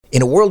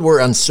In a world where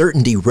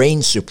uncertainty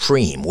reigns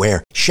supreme,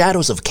 where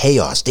shadows of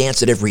chaos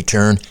dance at every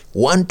turn,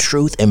 one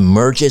truth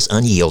emerges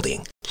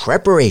unyielding.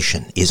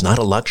 Preparation is not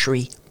a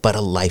luxury, but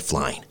a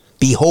lifeline.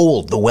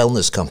 Behold the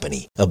Wellness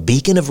Company, a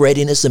beacon of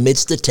readiness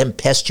amidst the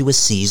tempestuous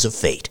seas of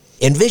fate.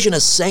 Envision a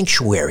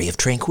sanctuary of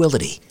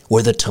tranquility,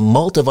 where the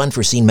tumult of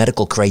unforeseen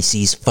medical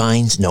crises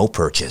finds no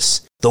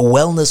purchase. The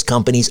Wellness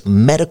Company's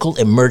Medical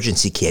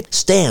Emergency Kit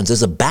stands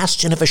as a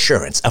bastion of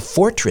assurance, a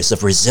fortress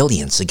of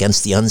resilience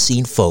against the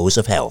unseen foes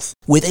of health.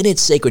 Within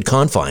its sacred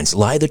confines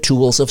lie the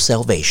tools of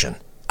salvation.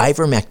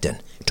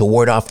 Ivermectin, to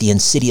ward off the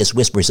insidious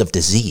whispers of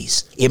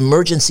disease.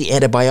 Emergency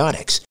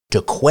antibiotics,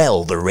 to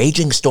quell the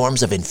raging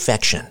storms of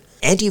infection.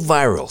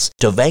 Antivirals,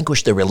 to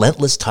vanquish the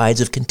relentless tides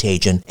of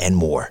contagion, and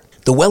more.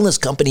 The Wellness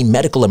Company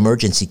Medical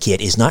Emergency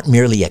Kit is not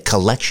merely a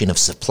collection of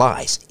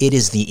supplies. It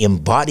is the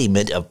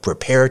embodiment of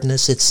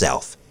preparedness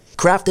itself.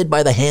 Crafted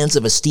by the hands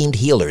of esteemed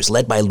healers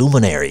led by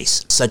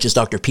luminaries such as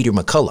Dr. Peter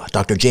McCullough,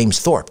 Dr. James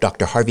Thorpe,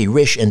 Dr. Harvey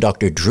Risch, and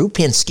Dr. Drew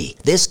Pinsky,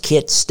 this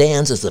kit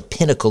stands as the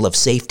pinnacle of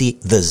safety,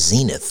 the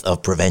zenith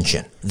of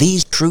prevention.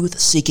 These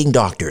truth-seeking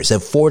doctors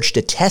have forged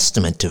a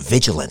testament to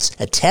vigilance,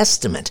 a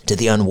testament to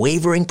the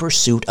unwavering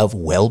pursuit of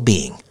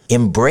well-being.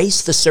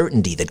 Embrace the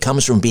certainty that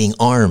comes from being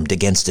armed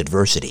against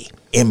adversity.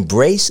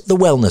 Embrace the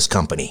Wellness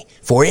Company,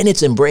 for in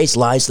its embrace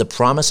lies the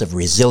promise of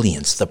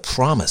resilience, the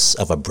promise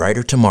of a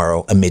brighter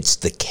tomorrow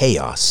amidst the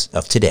chaos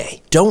of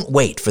today. Don't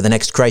wait for the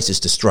next crisis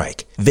to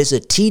strike.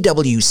 Visit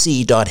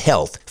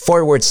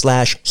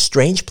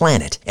twc.health/Strange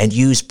Planet and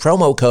use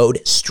promo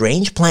code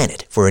Strange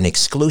Planet for an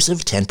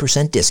exclusive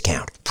 10%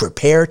 discount.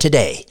 Prepare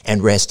today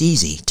and rest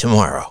easy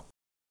tomorrow.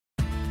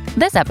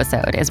 This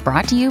episode is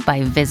brought to you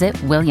by Visit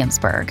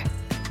Williamsburg.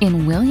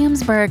 In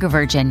Williamsburg,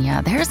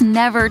 Virginia, there's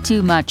never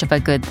too much of a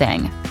good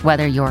thing.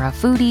 Whether you're a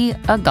foodie,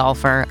 a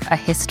golfer, a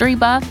history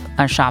buff,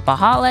 a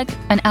shopaholic,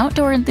 an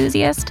outdoor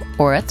enthusiast,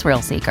 or a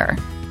thrill seeker,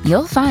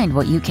 you'll find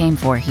what you came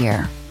for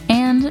here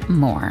and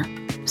more.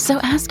 So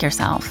ask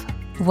yourself,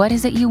 what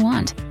is it you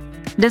want?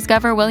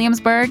 Discover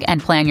Williamsburg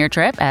and plan your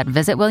trip at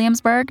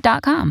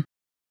visitwilliamsburg.com.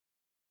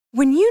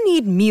 When you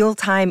need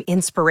mealtime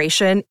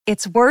inspiration,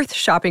 it's worth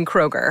shopping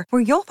Kroger,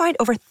 where you'll find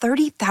over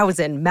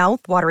 30,000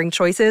 mouth-watering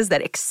choices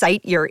that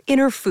excite your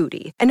inner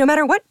foodie. And no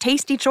matter what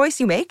tasty choice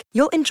you make,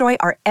 you'll enjoy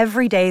our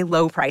everyday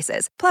low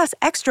prices, plus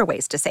extra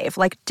ways to save,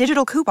 like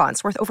digital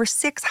coupons worth over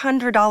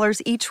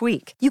 $600 each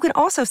week. You can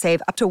also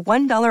save up to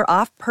 $1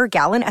 off per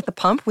gallon at the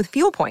pump with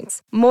fuel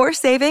points. More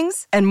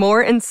savings and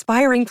more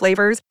inspiring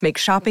flavors make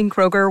shopping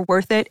Kroger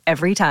worth it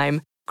every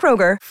time.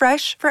 Kroger,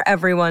 fresh for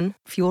everyone.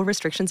 Fuel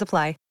restrictions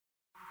apply.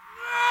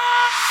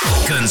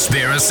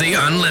 Conspiracy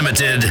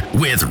Unlimited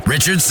with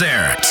Richard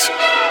Syrett.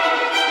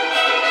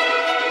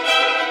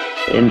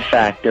 In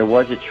fact, there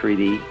was a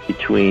treaty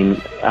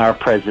between our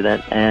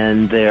president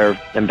and their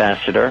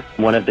ambassador,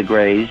 one of the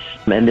Greys,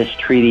 and this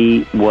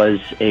treaty was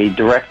a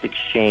direct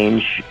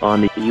exchange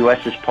on the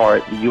U.S.'s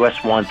part. The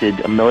U.S.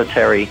 wanted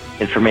military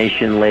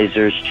information,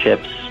 lasers,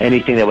 chips,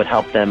 anything that would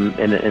help them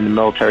in the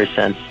military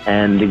sense,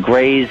 and the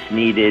Greys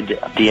needed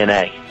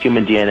DNA,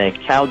 human DNA,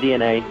 cow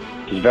DNA,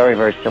 is very,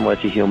 very similar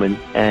to human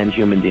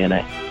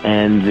DNA.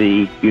 And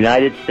the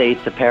United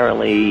States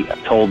apparently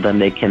told them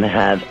they can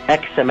have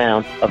X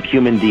amount of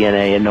human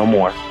DNA and no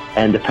more.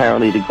 And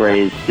apparently the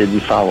Greys didn't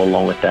follow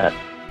along with that.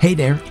 Hey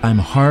there, I'm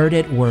hard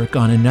at work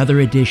on another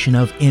edition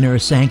of Inner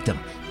Sanctum,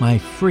 my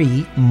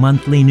free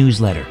monthly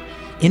newsletter.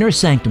 Inner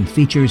Sanctum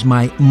features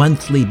my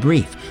monthly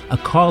brief, a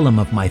column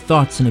of my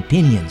thoughts and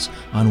opinions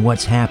on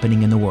what's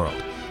happening in the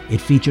world. It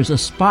features a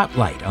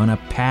spotlight on a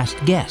past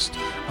guest,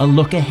 a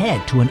look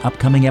ahead to an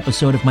upcoming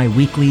episode of my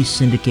weekly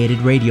syndicated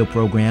radio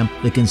program,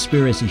 The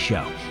Conspiracy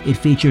Show. It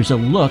features a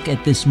look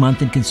at this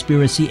month in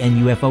conspiracy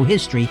and UFO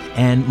history,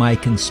 and my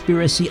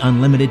Conspiracy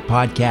Unlimited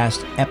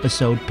podcast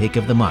episode pick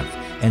of the month,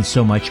 and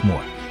so much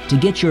more. To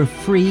get your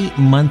free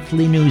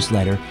monthly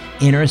newsletter,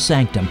 Inner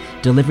Sanctum,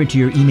 delivered to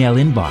your email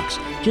inbox,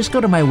 just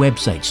go to my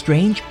website,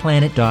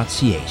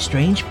 strangeplanet.ca,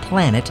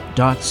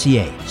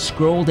 strangeplanet.ca.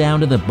 Scroll down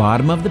to the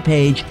bottom of the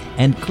page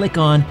and click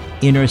on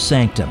Inner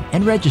Sanctum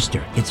and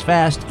register. It's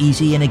fast,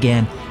 easy, and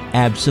again,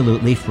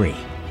 absolutely free.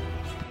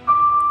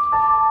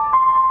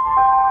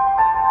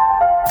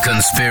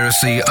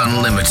 Conspiracy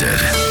Unlimited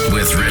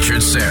with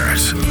Richard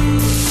Syrett.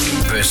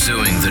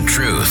 Pursuing the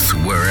truth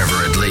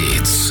wherever it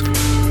leads.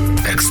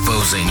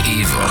 Exposing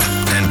evil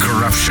and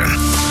corruption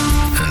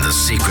and the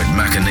secret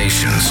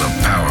machinations of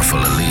powerful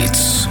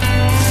elites.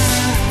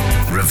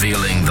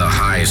 Revealing the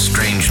high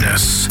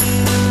strangeness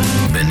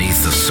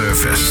beneath the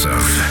surface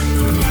of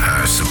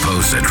our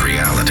supposed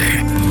reality.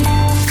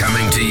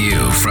 Coming to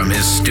you from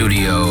his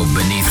studio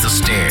beneath the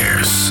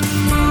stairs.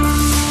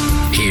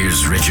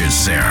 Here's Richard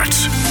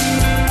Syrett.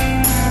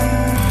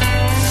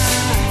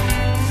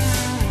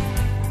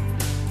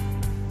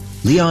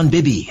 Leon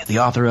Bibby, the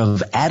author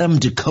of Adam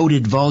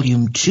Decoded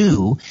Volume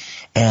 2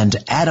 and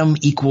Adam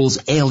Equals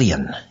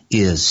Alien,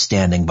 is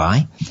standing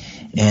by.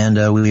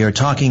 And we are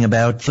talking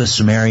about the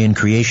Sumerian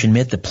creation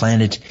myth, the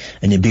planet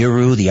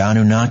Nibiru, the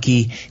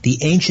Anunnaki, the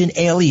ancient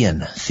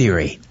alien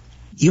theory.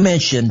 You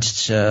mentioned,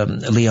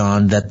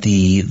 Leon, that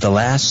the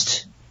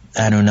last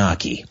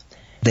Anunnaki,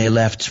 they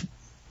left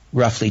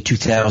roughly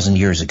 2,000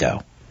 years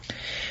ago.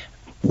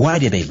 Why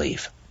did they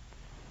leave?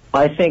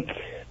 I think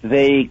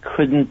they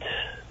couldn't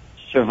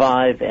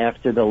survive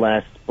after the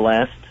last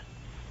blast,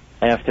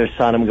 after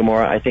Sodom and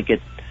Gomorrah. I think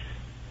it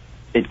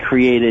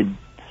created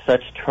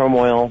such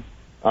turmoil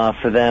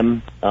for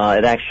them.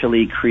 It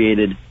actually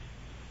created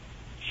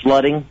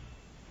flooding.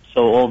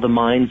 So all the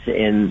mines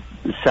in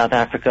South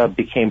Africa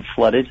became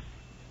flooded.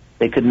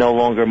 They could no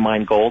longer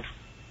mine gold.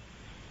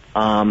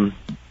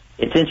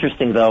 It's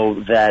interesting,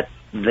 though, that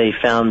they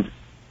found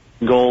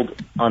gold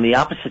on the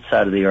opposite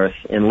side of the earth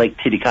in Lake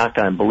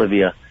Titicaca in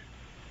Bolivia.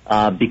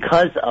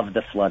 Because of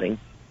the flooding,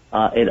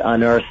 it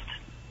unearthed,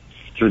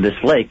 through this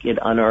lake, it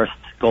unearthed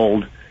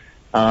gold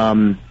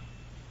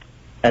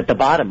at the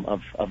bottom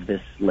of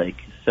this lake.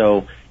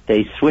 So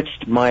they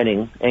switched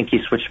mining,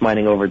 Enki switched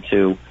mining over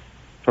to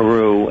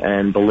Peru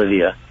and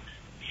Bolivia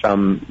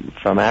from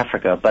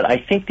Africa. But I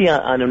think the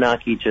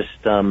Anunnaki just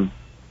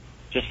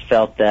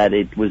felt that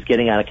it was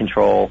getting out of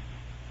control.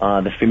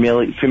 The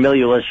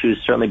familial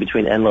issues, certainly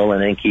between Enlil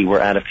and Enki, were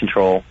out of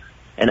control.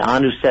 And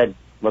Anu said,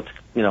 "Let's,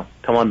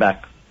 come on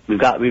back. We've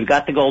got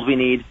the gold we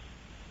need.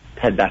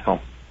 Head back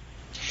home."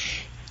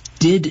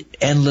 Did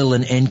Enlil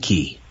and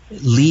Enki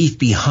leave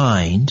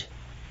behind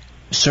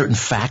certain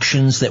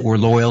factions that were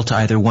loyal to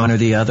either one or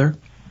the other?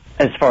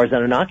 As far as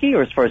Anunnaki,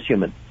 or as far as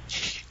human?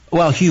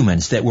 Well,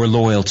 humans that were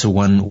loyal to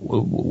one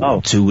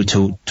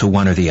to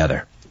one or the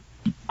other.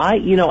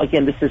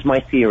 Again, this is my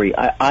theory.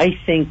 I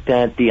think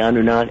that the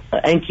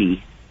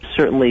Enki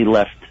certainly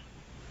left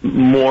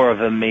more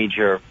of a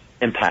major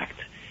impact.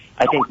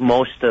 I think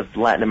most of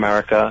Latin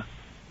America,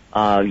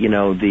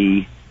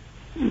 the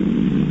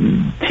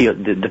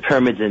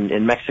pyramids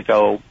in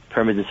Mexico,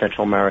 pyramids in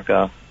Central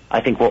America,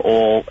 I think were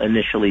all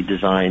initially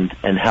designed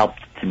and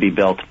helped to be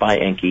built by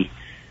Enki.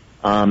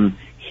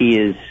 He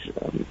is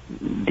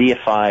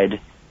deified,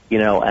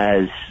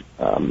 as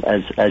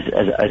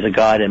a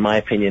god, in my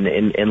opinion,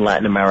 in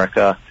Latin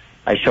America.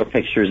 I show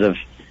pictures of,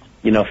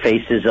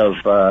 faces of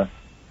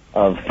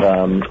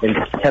in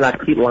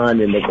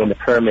Tenochtitlan in the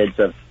pyramids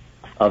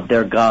of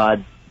their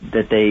god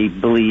that they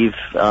believe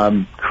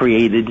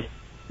created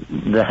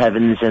the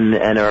heavens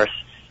and earth.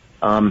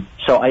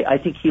 So I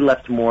think he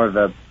left more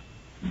of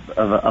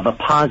a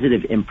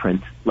positive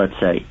imprint, let's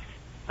say.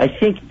 I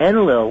think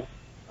Enlil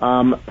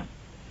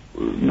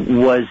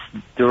was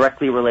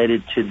directly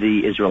related to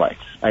the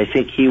Israelites. I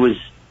think he was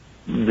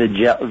the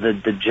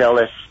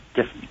jealous,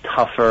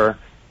 tougher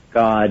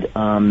god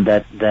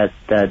that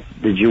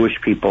the Jewish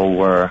people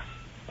were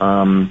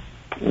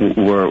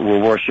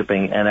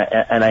worshiping,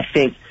 and I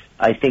think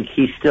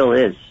he still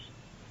is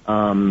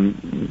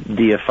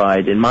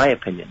deified, in my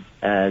opinion,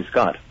 as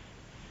God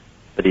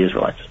for the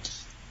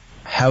Israelites.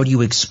 How do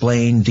you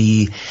explain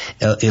the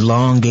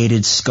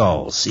elongated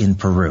skulls in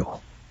Peru?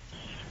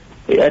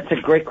 That's a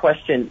great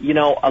question.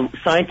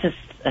 Scientists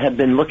have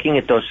been looking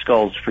at those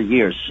skulls for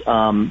years.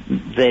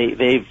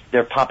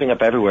 They're popping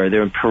up everywhere.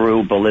 They're in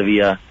Peru,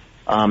 Bolivia.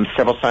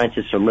 Several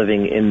scientists are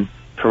living in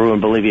Peru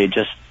and Bolivia,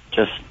 just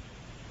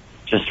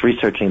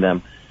researching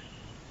them.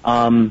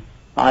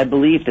 I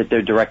believe that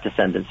they're direct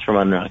descendants from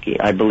Anunnaki.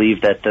 I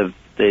believe that the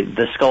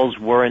skulls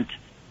weren't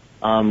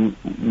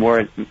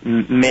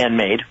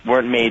man-made,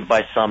 weren't made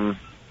by some,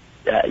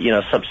 a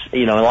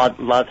lot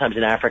of times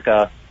in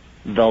Africa,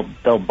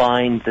 they'll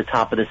bind the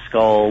top of the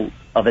skull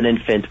of an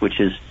infant,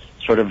 which is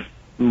sort of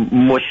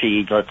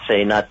mushy, let's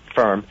say, not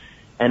firm,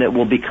 and it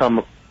will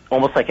become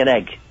almost like an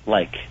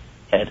egg-like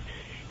head.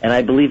 And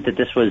I believe that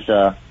this was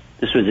a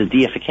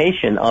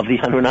deification of the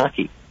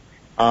Anunnaki.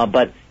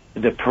 But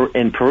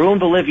in Peru and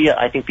Bolivia,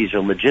 I think these are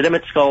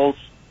legitimate skulls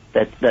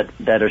that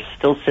are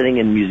still sitting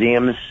in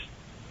museums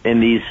in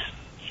these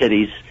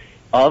cities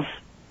of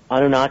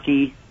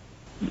Anunnaki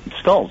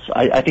skulls.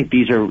 I think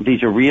these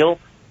are real.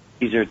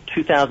 These are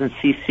 2,000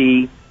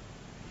 cc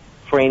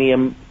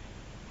cranium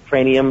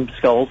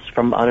skulls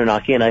from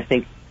Anunnaki, and I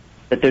think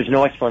that there's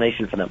no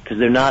explanation for them because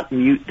they're not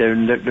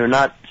they're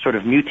not sort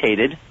of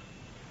mutated.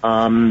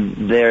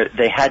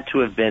 They had to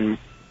have been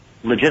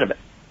legitimate.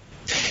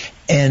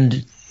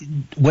 And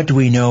what do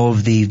we know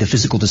of the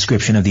physical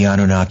description of the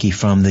Anunnaki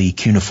from the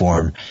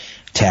cuneiform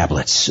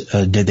tablets?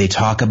 Did they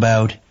talk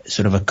about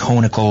sort of a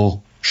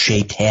conical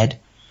shaped head?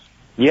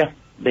 Yeah,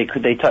 they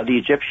could.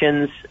 The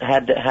Egyptians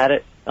had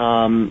it.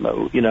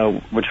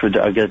 Which were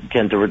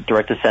again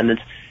direct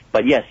descendants.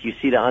 But yes, you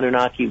see the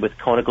Anunnaki with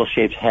conical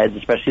shaped heads,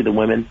 especially the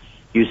women.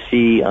 You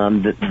see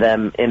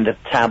them in the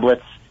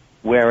tablets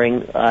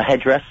wearing a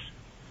headdress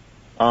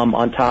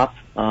on top.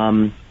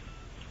 And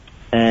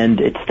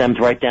it stems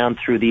right down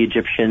through the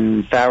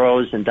Egyptian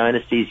pharaohs and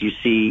dynasties. You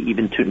see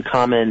even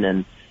Tutankhamun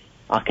and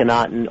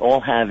Akhenaten all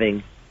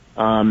having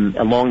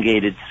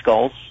elongated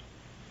skulls.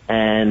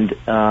 And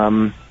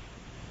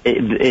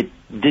it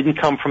didn't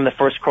come from the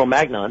first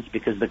Cro-Magnons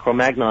because the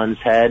Cro-Magnons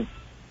had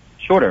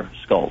shorter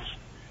skulls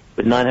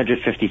with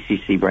 950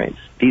 cc brains.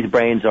 These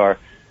brains are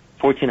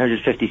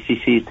 1450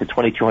 cc's to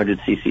 2200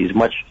 cc's,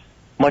 much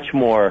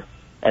more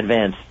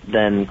advanced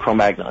than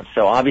Cro-Magnon.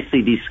 So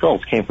obviously these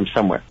skulls came from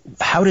somewhere.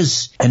 How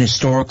does an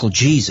historical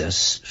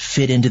Jesus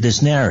fit into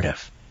this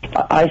narrative?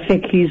 I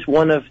think he's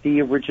one of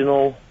the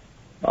original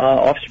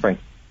offspring,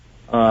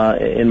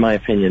 in my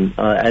opinion,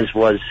 as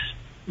was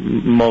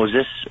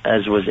Moses,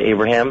 as was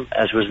Abraham,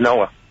 as was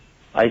Noah.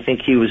 I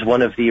think he was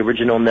one of the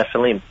original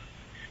Nephilim,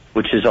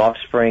 which is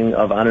offspring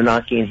of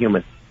Anunnaki and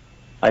human.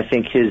 I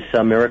think his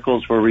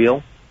miracles were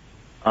real.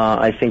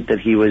 I think that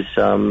he was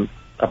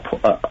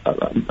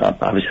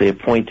obviously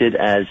appointed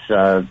as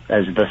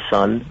the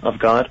son of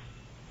God,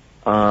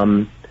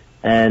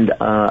 and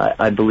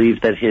I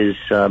believe that his,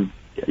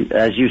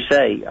 as you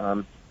say,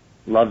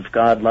 love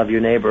God, love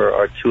your neighbor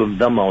are two of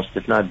the most,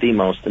 if not the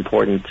most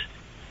important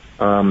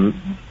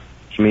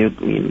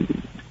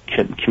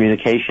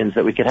communications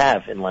that we could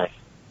have in life.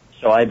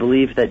 So I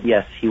believe that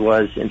yes, he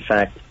was in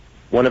fact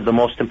one of the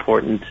most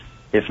important,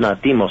 if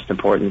not the most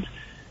important,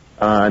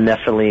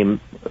 Nephilim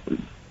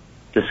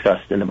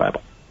discussed in the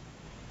Bible.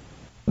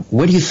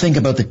 What do you think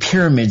about the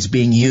pyramids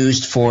being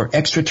used for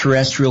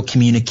extraterrestrial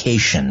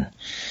communication?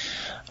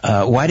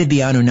 Why did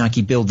the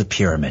Anunnaki build the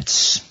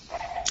pyramids,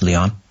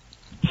 Leon?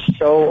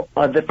 So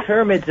the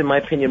pyramids, in my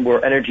opinion,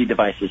 were energy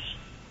devices.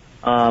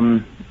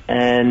 And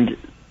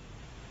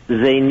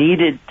they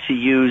needed to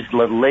use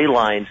the ley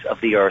lines of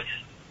the earth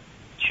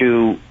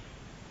to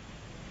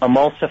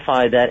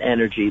emulsify that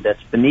energy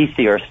that's beneath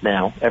the earth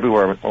now,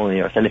 everywhere on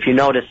the earth. And if you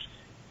notice,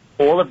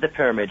 all of the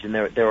pyramids, and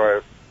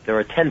there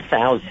are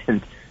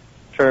 10,000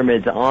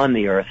 pyramids on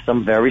the earth,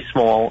 some very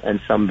small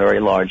and some very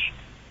large.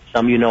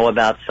 Some you know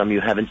about, some you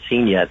haven't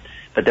seen yet.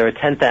 But there are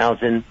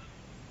 10,000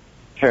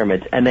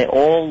 pyramids, and they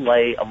all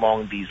lay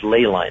along these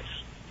ley lines,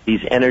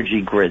 these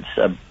energy grids.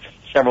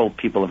 Several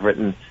people have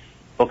written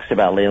books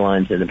about ley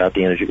lines and about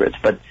the energy grids.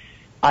 But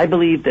I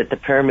believe that the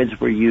pyramids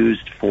were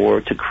used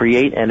to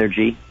create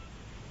energy,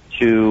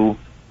 to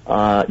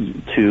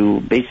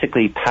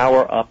basically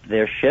power up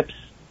their ships,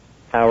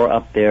 power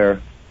up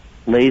their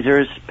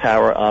lasers,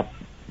 power up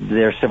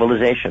their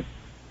civilization.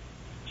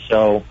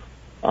 So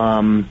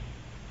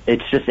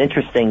it's just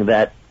interesting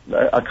that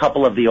a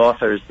couple of the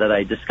authors that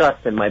I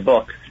discussed in my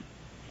book,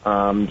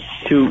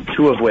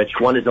 two of which,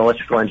 one is an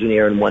electrical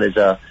engineer and one is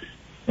a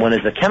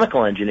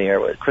chemical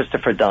engineer,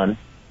 Christopher Dunn,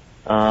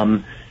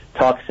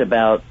 talks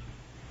about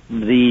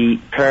the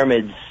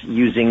pyramids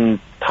using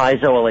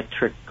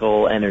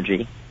piezoelectrical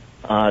energy,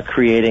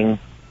 creating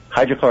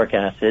hydrochloric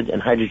acid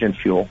and hydrogen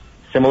fuel,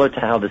 similar to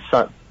how the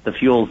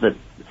fuels that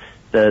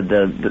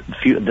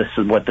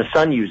what the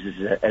sun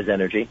uses as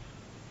energy.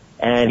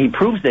 And he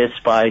proves this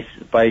by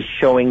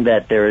showing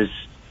that there's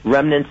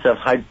remnants of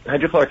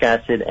hydrochloric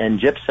acid and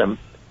gypsum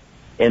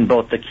in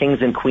both the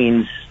king's and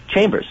queen's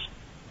chambers.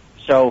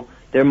 So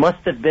there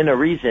must have been a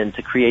reason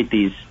to create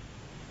these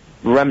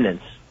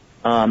remnants.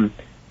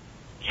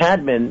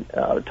 Cadman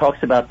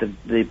talks about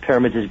the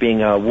pyramids as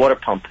being a water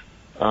pump,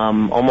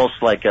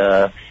 almost like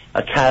a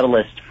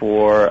catalyst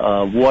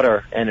for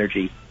water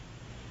energy.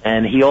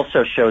 And he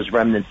also shows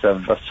remnants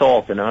of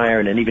salt and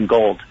iron and even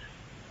gold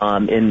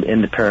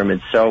in the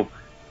pyramids. So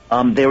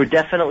they were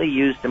definitely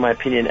used, in my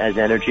opinion, as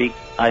energy.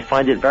 I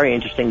find it very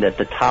interesting that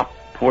the top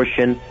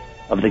portion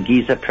of the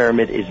Giza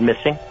pyramid is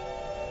missing.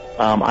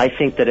 I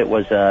think that it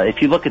was,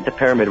 if you look at the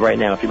pyramid right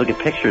now, if you look at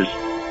pictures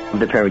of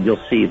the pyramid,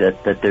 you'll see that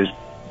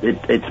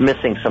it's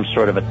missing some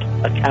sort of a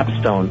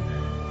capstone,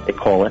 they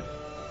call it.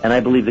 And I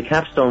believe the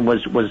capstone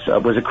was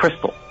a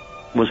crystal,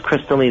 was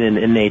crystalline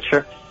in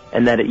nature,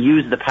 and that it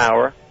used the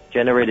power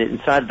generated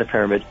inside of the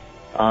pyramid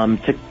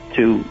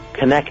to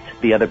connect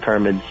the other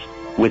pyramids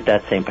with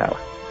that same power.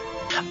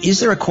 Is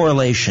there a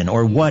correlation,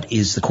 or what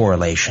is the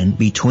correlation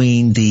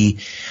between the,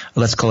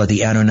 let's call it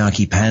the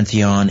Anunnaki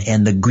pantheon,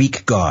 and the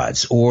Greek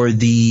gods or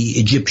the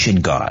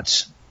Egyptian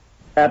gods?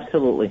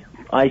 Absolutely.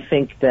 I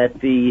think that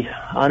the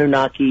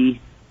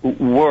Anunnaki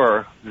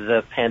were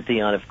the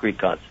pantheon of Greek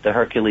gods, the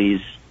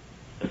Hercules,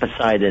 the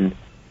Poseidon,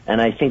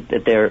 and I think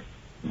that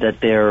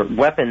their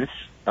weapons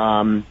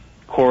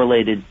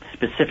correlated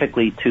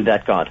specifically to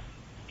that god.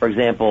 For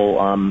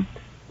example,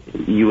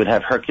 you would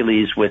have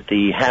Hercules with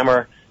the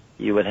hammer.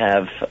 You would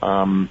have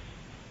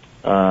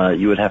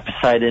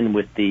Poseidon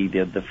with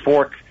the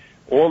fork.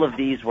 All of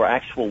these were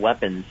actual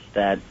weapons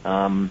that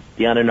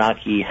the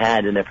Anunnaki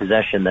had in their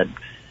possession that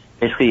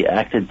basically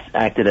acted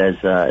as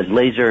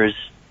lasers,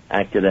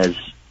 acted as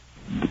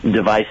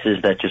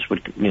devices that just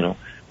would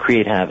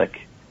create havoc.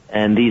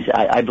 And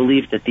I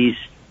believe that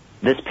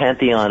this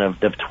pantheon of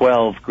the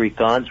 12 Greek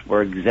gods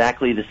were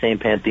exactly the same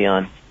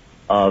pantheon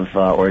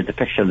or a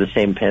depiction of the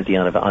same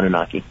pantheon of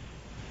Anunnaki.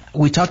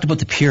 We talked about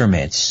the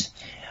pyramids.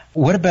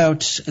 What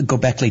about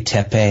Göbekli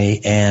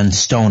Tepe and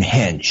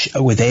Stonehenge?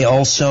 Were they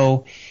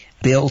also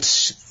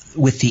built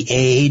with the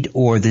aid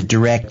or the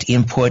direct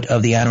input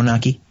of the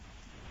Anunnaki?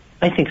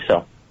 I think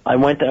so. I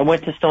went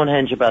to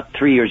Stonehenge about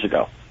 3 years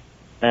ago,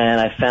 and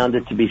I found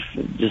it to be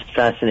just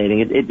fascinating.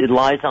 It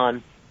lies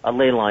on a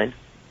ley line,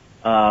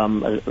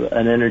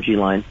 an energy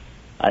line,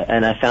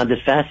 and I found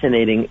it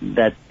fascinating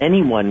that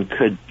anyone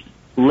could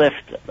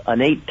lift an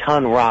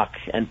 8-ton rock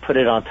and put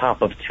it on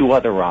top of 2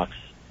 other rocks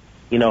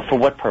For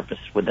what purpose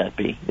would that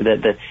be?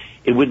 That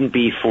it wouldn't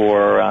be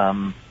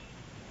for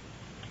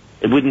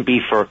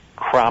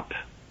crop,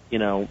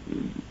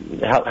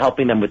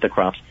 helping them with the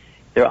crops.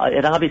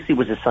 It obviously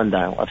was a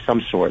sundial of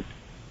some sort,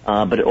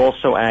 but it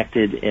also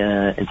acted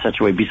in such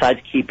a way. Besides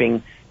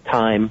keeping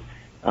time,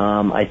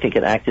 I think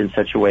it acted in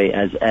such a way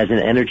as an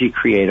energy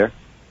creator,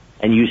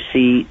 and you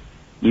see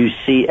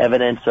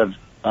evidence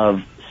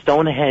of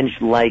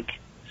Stonehenge-like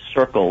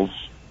circles.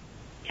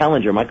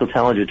 Michael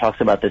Tellinger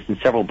talks about this in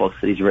several books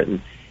that he's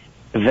written.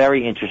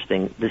 Very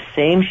interesting. The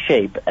same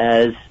shape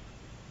as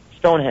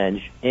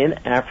Stonehenge in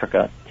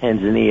Africa,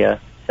 Tanzania,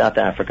 South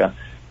Africa.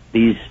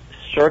 These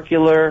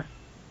circular,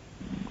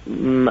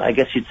 I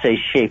guess you'd say,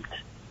 shaped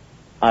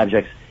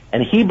objects.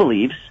 And he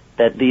believes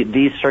that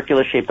these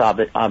circular shaped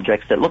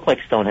objects that look like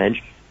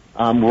Stonehenge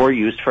were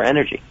used for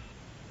energy.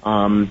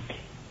 And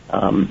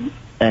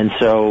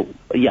so,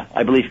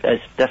 I believe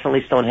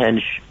definitely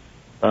Stonehenge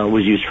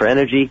was used for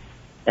energy.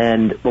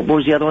 And what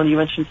was the other one you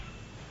mentioned,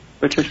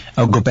 Richard?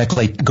 Oh,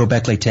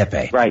 Göbekli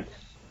Tepe. Right.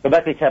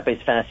 Göbekli Tepe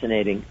is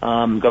fascinating.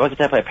 Göbekli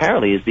Tepe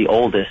apparently is the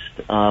oldest,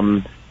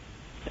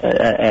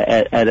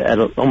 at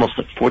almost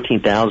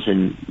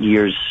 14,000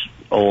 years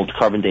old,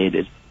 carbon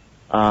dated.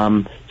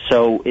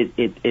 So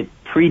it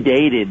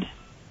predated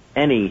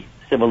any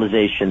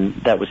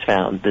civilization that was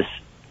found, this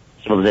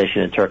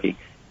civilization in Turkey.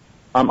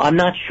 I'm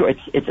not sure.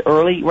 It's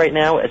early right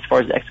now as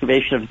far as the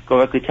excavation of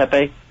Göbekli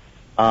Tepe.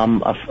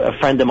 A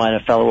friend of mine, a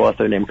fellow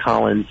author named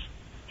Collins,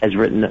 has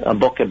written a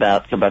book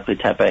about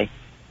Göbekli Tepe,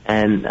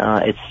 and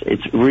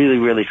it's really,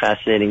 really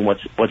fascinating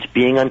what's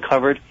being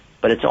uncovered,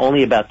 but it's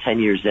only about 10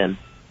 years in.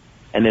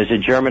 And there's a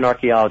German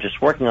archaeologist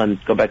working on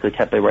Göbekli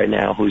Tepe right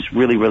now who's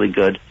really, really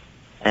good,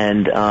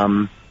 and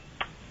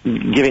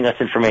giving us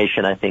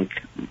information, I think,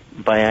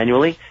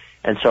 biannually.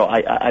 And so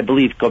I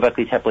believe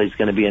Göbekli Tepe is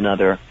going to be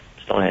another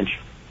Stonehenge.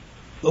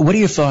 What are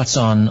your thoughts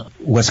on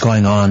what's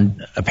going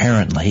on,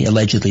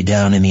 allegedly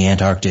down in the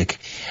Antarctic?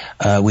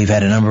 We've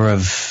had a number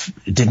of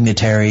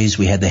dignitaries.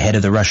 We had the head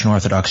of the Russian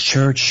Orthodox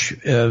Church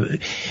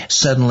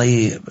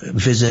suddenly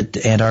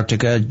visit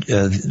Antarctica.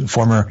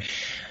 Former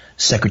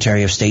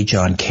Secretary of State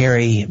John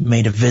Kerry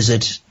made a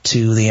visit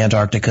to the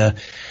Antarctica.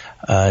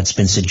 It's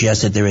been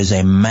suggested there is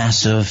a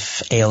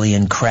massive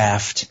alien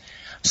craft,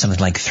 something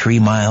like 3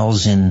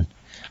 miles in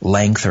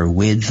length or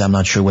width, I'm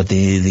not sure what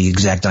the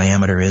exact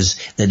diameter is,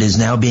 that is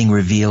now being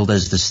revealed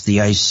as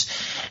the ice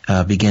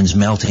begins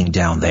melting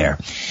down there.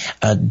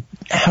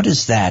 How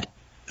does that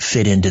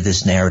fit into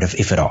this narrative,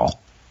 if at all?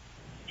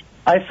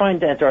 I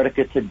find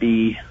Antarctica to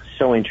be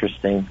so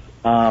interesting.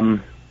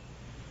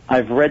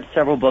 I've read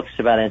several books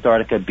about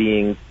Antarctica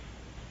being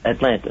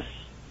Atlantis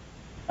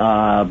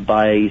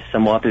by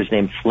some authors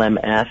named Flem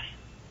Ath.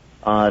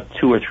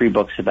 2 or 3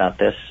 books about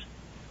this,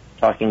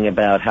 talking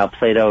about how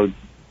Plato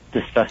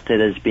discussed it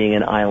as being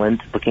an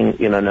island,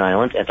 an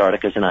island.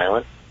 Antarctica is an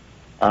island,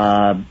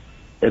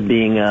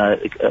 being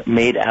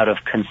made out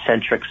of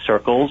concentric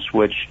circles,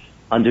 which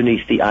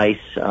underneath the ice,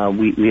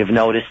 we have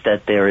noticed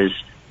that there is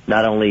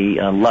not only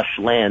lush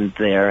land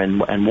there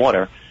and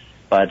water,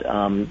 but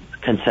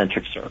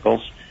concentric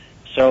circles.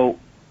 So,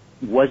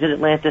 was it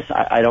Atlantis?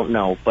 I don't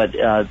know, but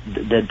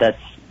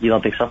that's, you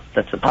don't think so?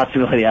 That's a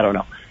possibility. I don't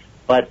know,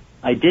 but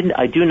I do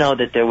know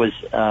that there was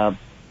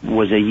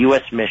a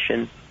U.S.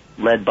 mission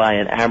led by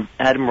an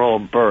Admiral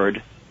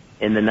Byrd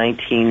in the late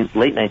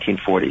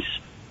 1940s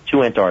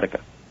to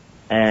Antarctica.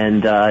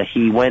 And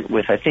he went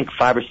with, I think,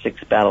 5 or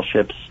 6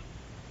 battleships,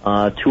 2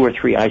 or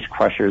 3 ice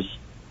crushers,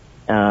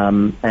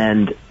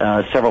 and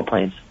several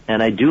planes.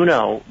 And I do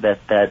know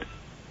that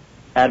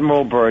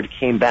Admiral Byrd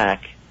came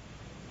back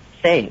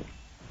saying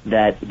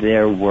that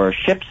there were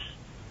ships,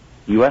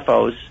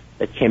 UFOs,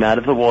 that came out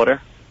of the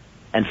water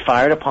and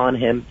fired upon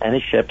him and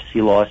his ships.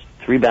 He lost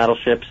 3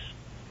 battleships,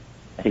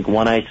 I think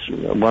one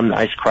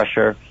ice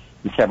crusher,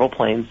 and several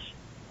planes.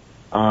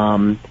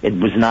 It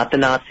was not the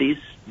Nazis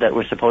that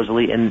were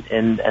supposedly in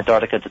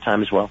Antarctica at the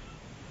time as well.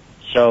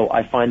 So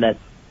I find that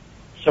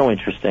so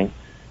interesting.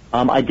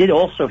 I did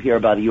also hear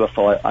about a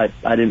UFO.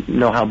 I didn't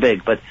know how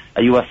big, but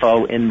a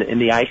UFO in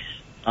the ice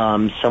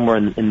somewhere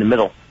in the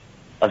middle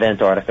of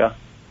Antarctica.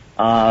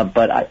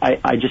 But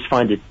I just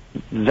find it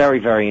very,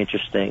 very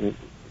interesting.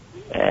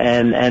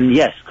 And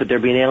yes, could there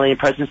be an alien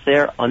presence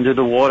there under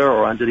the water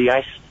or under the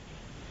ice?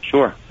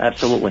 Sure,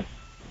 absolutely.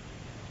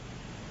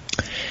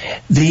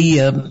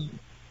 The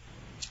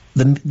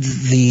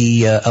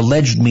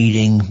alleged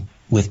meeting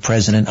with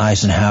President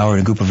Eisenhower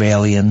and a group of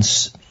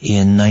aliens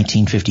in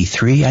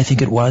 1953, I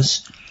think it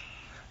was.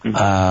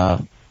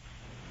 Mm-hmm.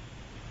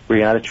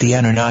 The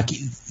Anunnaki,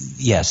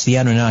 yes, the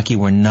Anunnaki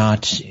were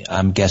not,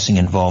 I'm guessing,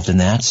 involved in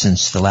that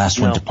since the last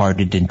one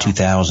departed in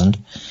 2000.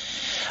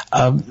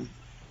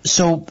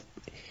 So,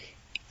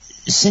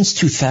 since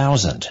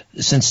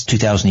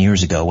 2000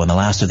 years ago, when the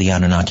last of the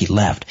Anunnaki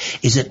left,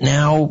 is it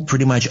now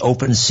pretty much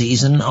open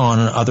season on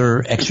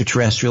other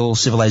extraterrestrial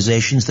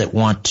civilizations that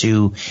want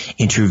to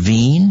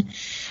intervene?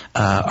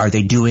 Are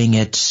they doing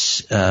it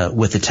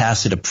with the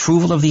tacit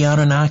approval of the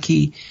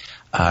Anunnaki?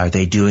 Are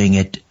they doing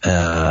it,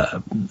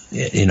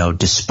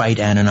 despite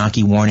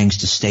Anunnaki warnings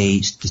to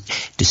stay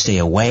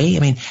away? I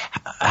mean,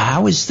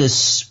 how is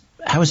this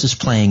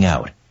playing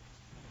out?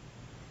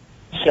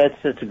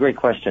 That's a great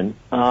question.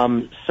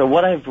 So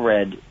what I've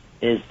read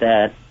is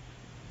that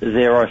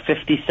there are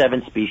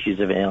 57 species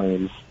of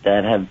aliens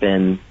that have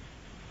been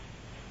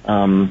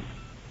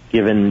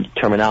given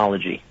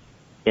terminology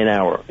in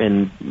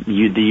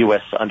the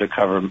U.S.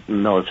 undercover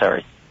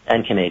military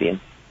and Canadian.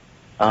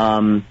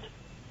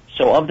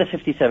 So of the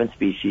 57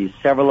 species,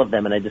 several of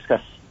them, and I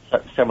discuss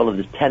several of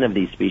the 10 of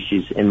these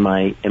species in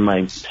my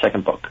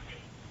second book.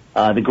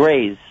 The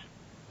Greys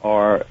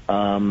are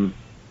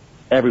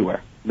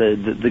everywhere.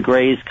 The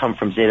Greys come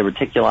from Zeta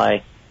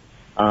Reticuli,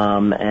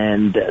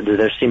 and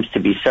there seems to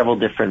be several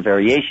different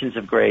variations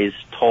of Greys,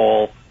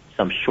 tall,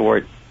 some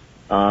short,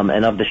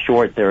 and of the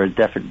short, there are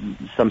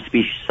some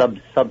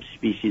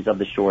subspecies of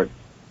the short,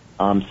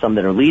 some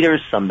that are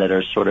leaders, some that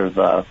are sort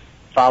of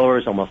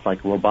followers, almost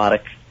like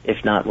robotic,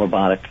 if not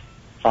robotic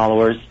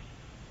followers.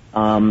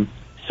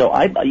 So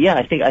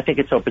I think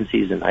it's open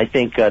season. I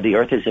think the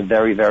Earth is a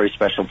very, very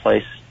special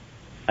place.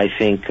 I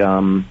think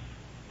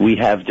we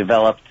have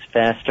developed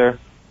faster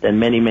than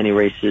many, many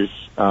races,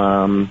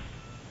 and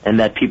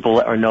that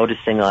people are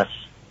noticing us.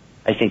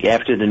 I think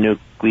after the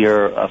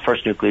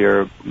first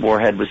nuclear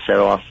warhead was set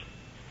off,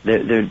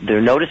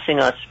 they're noticing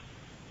us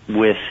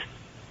with,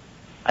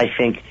 I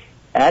think,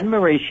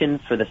 admiration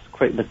for the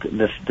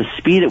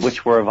speed at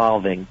which we're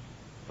evolving,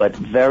 but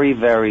very,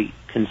 very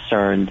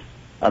concerned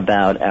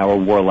about our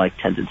warlike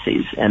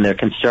tendencies. And they're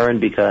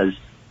concerned because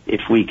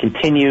if we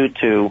continue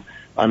to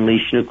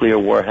unleash nuclear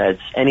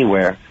warheads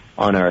anywhere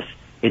on Earth,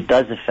 it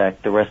does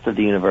affect the rest of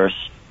the universe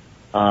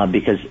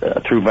because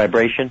through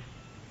vibration,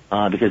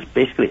 because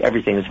basically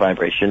everything is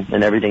vibration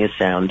and everything is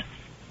sound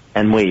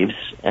and waves,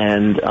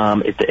 and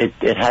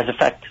it has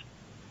effect.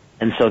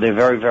 And so they're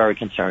very, very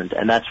concerned.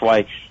 And that's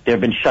why there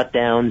have been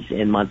shutdowns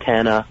in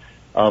Montana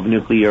of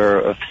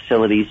nuclear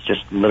facilities,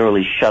 just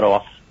literally shut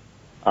off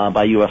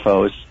by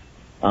UFOs.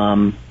 There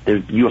are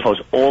UFOs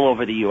all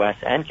over the U.S.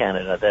 and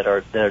Canada that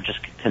are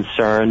just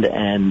concerned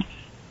and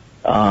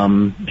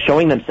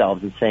showing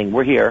themselves and saying,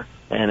 we're here,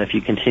 and if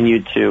you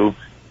continue to,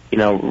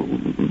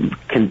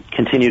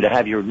 continue to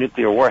have your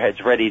nuclear warheads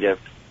ready to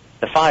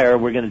fire,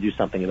 we're going to do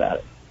something about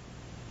it.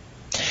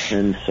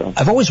 And so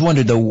I've always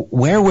wondered, though,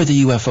 where were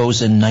the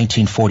UFOs in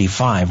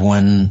 1945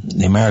 when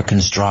the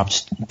Americans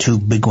dropped 2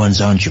 big ones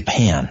on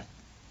Japan?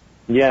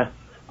 Yeah,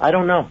 I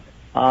don't know.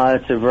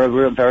 It's a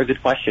very, very good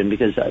question,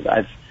 because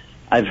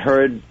I've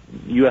heard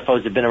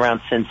UFOs have been around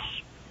since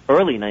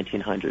early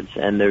 1900s,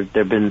 and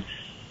there've been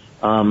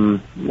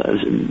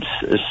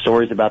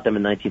stories about them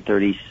in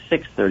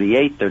 1936,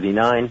 38,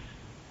 39,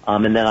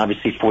 and then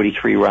obviously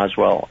 43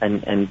 Roswell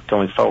and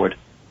going forward.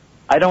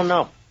 I don't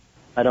know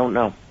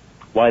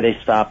why they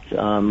stopped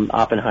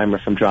Oppenheimer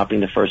from dropping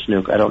the first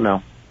nuke. I don't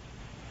know.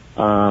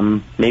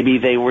 Maybe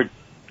they were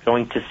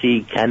going to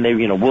see,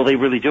 will they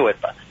really do it?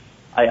 But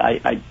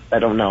I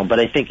don't know. But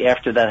I think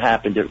after that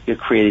happened, it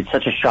created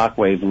such a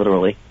shockwave,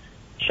 literally,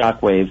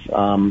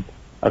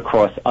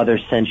 across other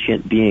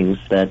sentient beings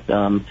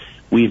that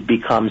we've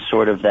become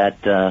sort of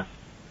that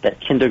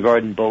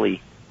kindergarten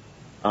bully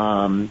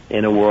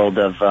in a world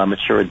of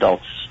mature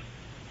adults.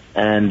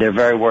 And they're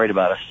very worried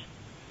about us.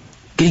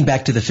 Getting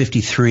back to the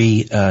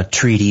 53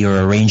 treaty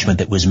or arrangement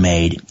that was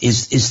made,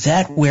 is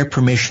that where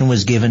permission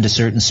was given to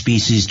certain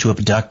species to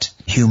abduct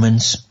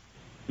humans?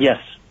 Yes.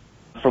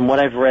 From what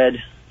I've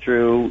read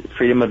through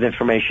Freedom of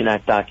Information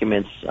Act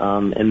documents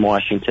in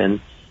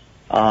Washington,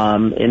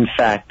 in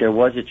fact, there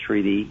was a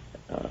treaty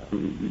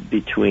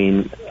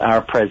between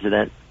our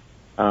president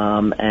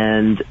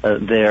and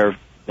their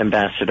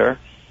ambassador,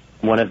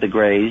 one of the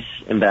Greys'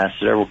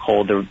 ambassador, were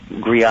called the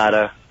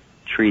Greada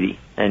Treaty,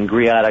 and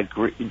Greada,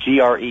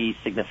 G-R-E,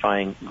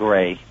 signifying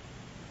gray,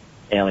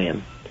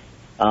 alien.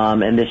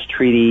 And this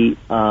treaty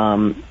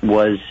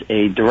was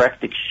a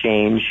direct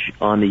exchange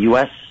on the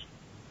U.S.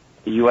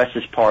 The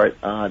U.S.'s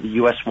part. The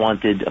U.S.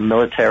 wanted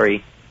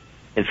military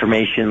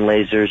information,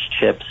 lasers,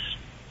 chips,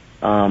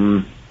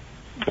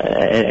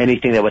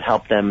 anything that would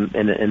help them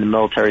in the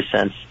military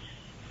sense.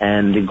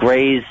 And the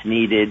Greys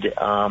needed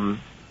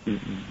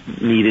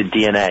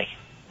DNA,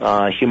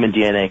 human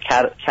DNA,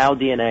 cow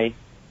DNA,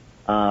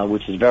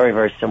 which is very,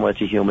 very similar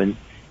to human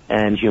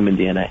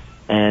DNA.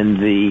 And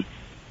the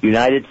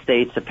United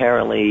States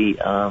apparently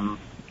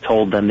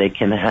told them they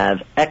can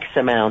have X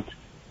amount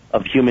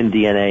of human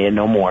DNA and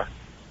no more.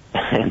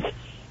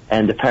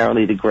 And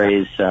apparently the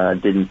Greys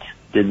didn't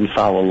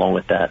follow along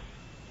with that.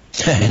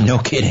 No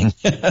kidding.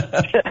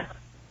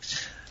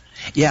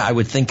 Yeah, I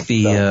would think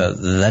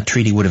that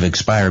treaty would have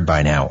expired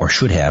by now, or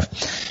should have.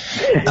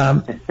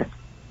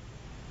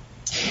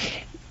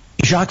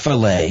 Jacques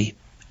Vallée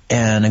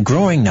and a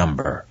growing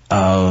number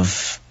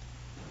of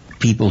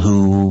people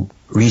who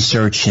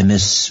research in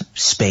this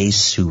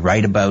space, who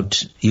write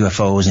about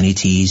UFOs and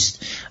ETs,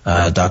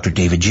 Dr.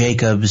 David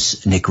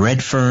Jacobs, Nick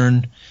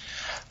Redfern,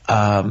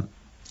 are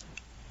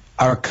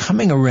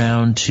coming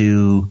around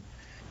to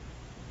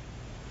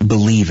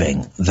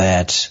believing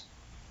that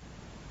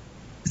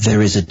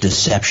there is a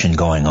deception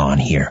going on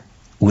here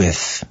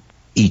with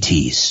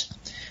ETs.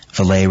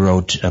 Vallée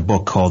wrote a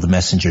book called The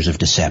Messengers of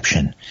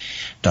Deception.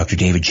 Dr.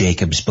 David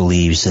Jacobs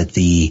believes that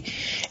the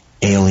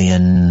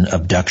alien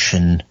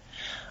abduction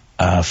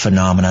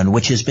phenomenon,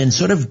 which has been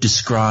sort of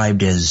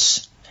described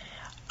as,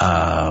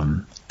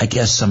 I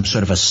guess, some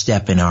sort of a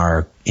step in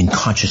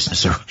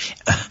consciousness or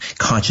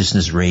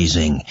consciousness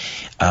raising.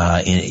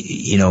 A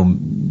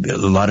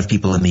lot of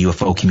people in the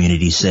UFO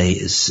community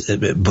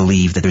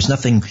believe that there's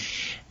nothing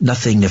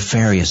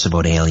nefarious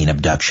about alien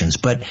abductions,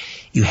 but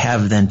you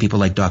have then people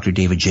like Dr.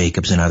 David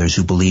Jacobs and others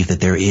who believe that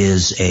there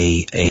is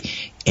a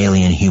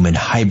alien-human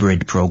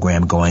hybrid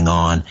program going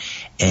on,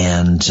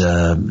 and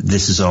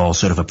this is all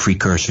sort of a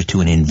precursor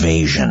to an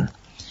invasion.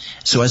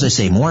 So as I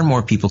say, more and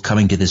more people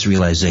coming to this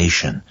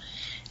realization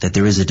that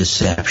there is a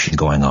deception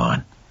going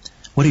on.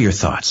 What are your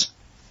thoughts?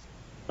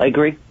 I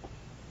agree.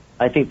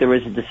 I think there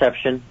is a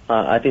deception.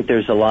 I think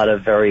there's a lot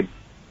of very,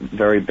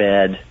 very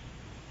bad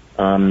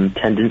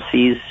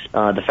tendencies.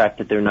 The fact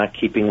that they're not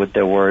keeping with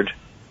their word,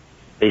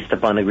 based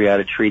upon the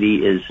Greada Treaty,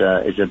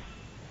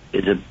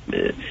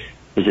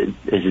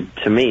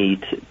 to me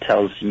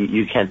tells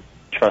you can't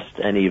trust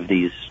any of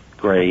these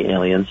gray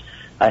aliens.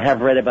 I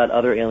have read about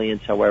other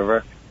aliens,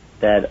 however,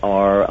 that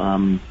are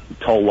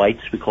tall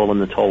whites. We call them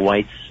the tall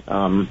whites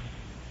from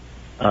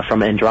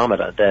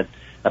Andromeda, that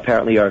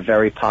apparently are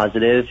very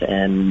positive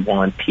and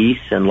want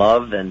peace and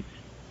love and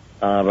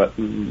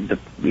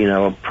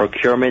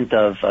procurement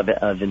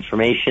of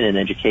information and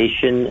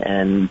education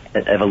and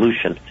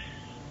evolution.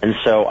 And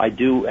so I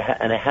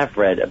have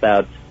read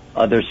about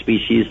other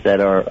species that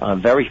are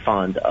very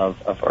fond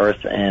of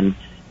Earth and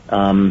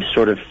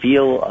sort of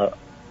feel,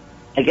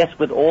 I guess,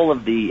 with all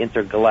of the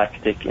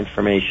intergalactic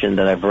information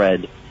that I've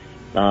read,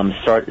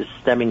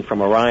 stemming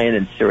from Orion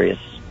and Sirius,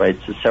 right?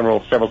 So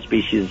several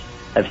species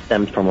have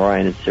stemmed from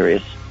Orion and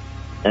Sirius,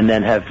 and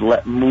then have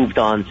moved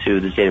on to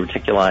the Zeta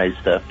Reticuli,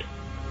 the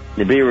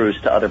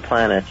Nibiru's, to other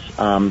planets.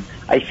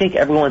 I think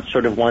everyone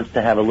sort of wants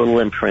to have a little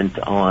imprint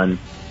on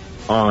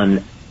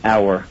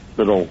our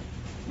little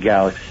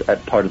galaxy,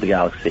 part of the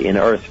galaxy, and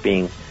Earth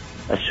being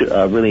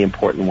a really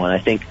important one. I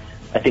think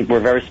we're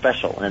very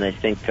special, and I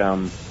think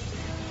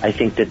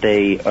that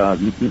they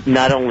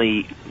not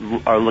only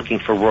are looking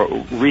for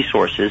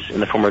resources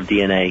in the form of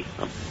DNA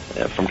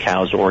from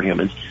cows or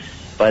humans,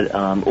 but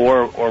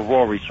or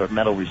raw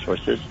metal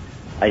resources.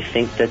 I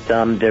think that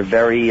they're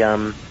very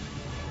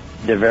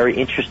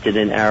interested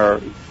in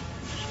our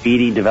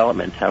speedy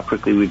development, how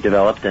quickly we've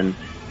developed, and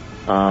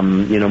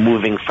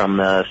moving from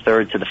the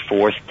third to the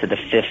fourth to the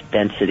fifth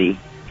density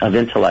of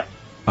intellect.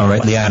 All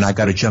right, Leon, I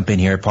got to jump in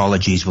here.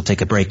 Apologies. We'll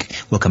take a break.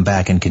 We'll come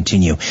back and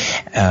continue.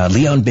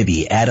 Leon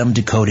Bibi, Adam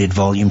Decoded,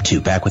 Volume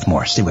 2. Back with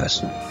more. Stay with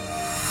us.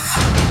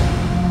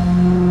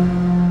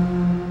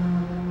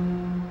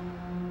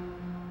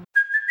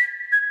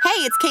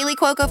 Hey, it's Kaylee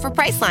Cuoco for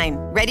Priceline.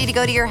 Ready to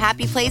go to your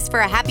happy place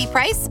for a happy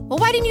price? Well,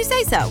 why didn't you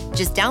say so?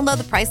 Just download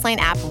the Priceline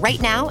app right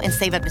now and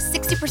save up to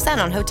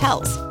 60% on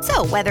hotels.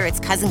 So whether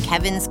it's Cousin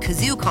Kevin's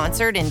Kazoo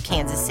Concert in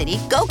Kansas City,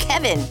 go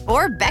Kevin,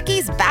 or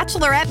Becky's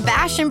Bachelorette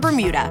Bash in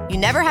Bermuda, you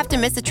never have to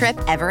miss a trip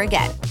ever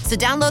again. So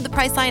download the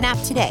Priceline app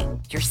today.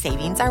 Your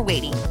savings are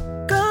waiting.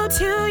 Go to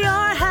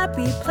your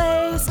happy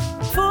place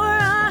for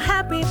a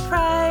happy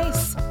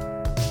price.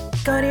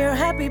 Go to your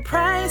happy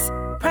price,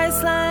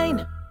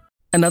 Priceline.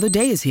 Another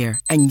day is here,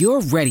 and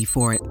you're ready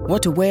for it.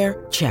 What to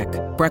wear? Check.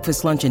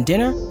 Breakfast, lunch, and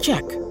dinner?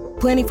 Check.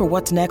 Planning for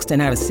what's next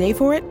and how to save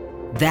for it?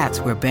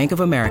 That's where Bank of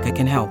America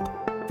can help.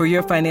 For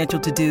your financial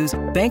to-dos,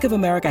 Bank of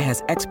America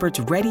has experts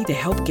ready to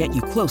help get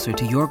you closer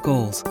to your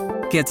goals.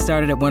 Get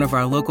started at one of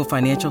our local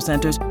financial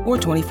centers or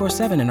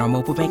 24/7 in our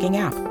mobile banking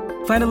app.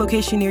 Find a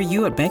location near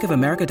you at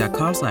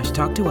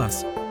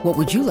bankofamerica.com/talktous. What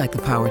would you like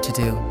the power to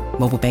do?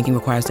 Mobile banking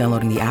requires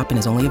downloading the app and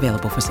is only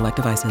available for select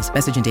devices.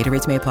 Message and data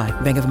rates may apply.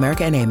 Bank of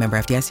America NA, member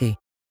FDIC.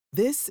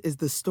 This is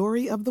the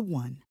story of the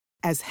one.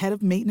 As head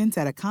of maintenance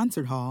at a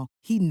concert hall,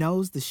 he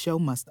knows the show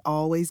must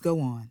always go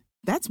on.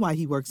 That's why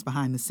he works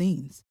behind the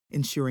scenes,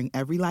 ensuring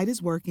every light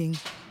is working,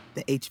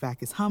 the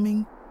HVAC is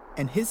humming,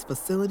 and his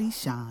facility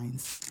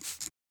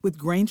shines. With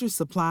Grainger's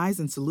supplies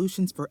and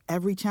solutions for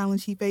every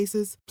challenge he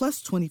faces,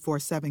 plus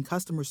 24/7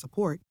 customer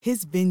support,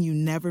 his venue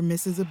never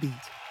misses a beat.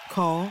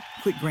 Call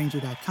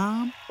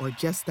quickgrainger.com or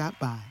just stop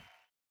by.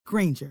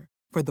 Grainger,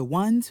 for the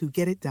ones who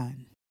get it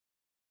done.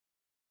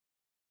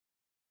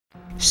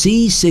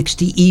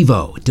 C60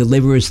 EVO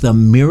delivers the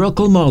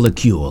miracle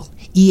molecule,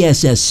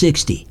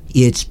 ESS60.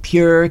 It's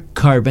pure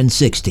carbon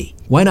 60.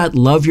 Why not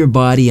love your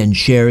body and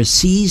share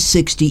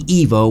C60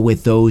 EVO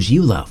with those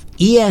you love?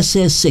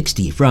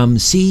 ESS60 from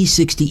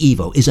C60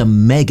 EVO is a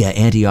mega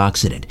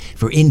antioxidant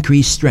for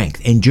increased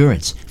strength,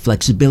 endurance,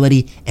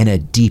 flexibility, and a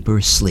deeper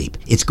sleep.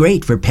 It's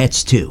great for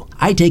pets too.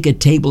 I take a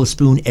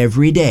tablespoon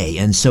every day,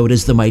 and so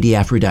does the mighty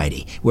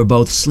Aphrodite. We're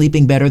both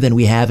sleeping better than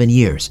we have in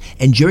years.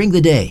 And during the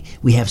day,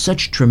 we have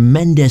such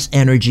tremendous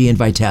energy and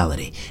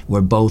vitality.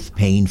 We're both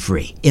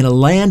pain-free. In a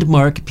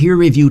landmark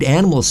peer-reviewed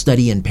animal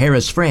study in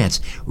Paris, France,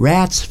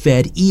 rats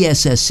fed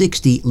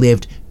ESS60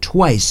 lived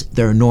twice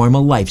their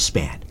normal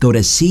lifespan. Go to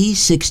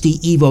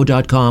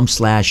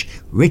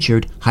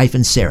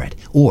c60evo.com/Richard-Serrett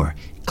or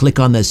click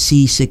on the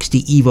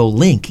C60 Evo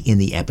link in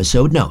the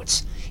episode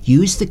notes.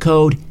 Use the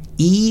code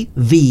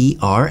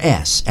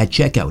EVRS at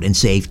checkout and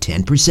save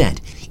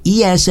 10%.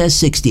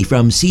 ESS60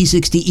 from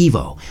C60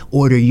 Evo.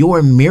 Order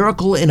your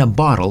miracle in a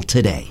bottle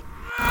today.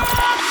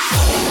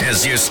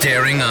 As you're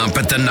staring up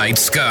at the night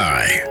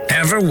sky,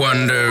 ever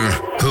wonder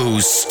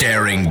who's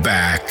staring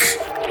back?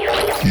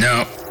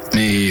 No,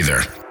 me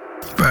either.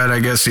 But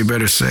I guess you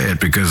better say it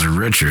because of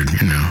Richard.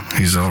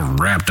 He's all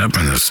wrapped up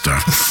in this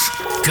stuff.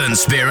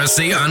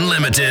 Conspiracy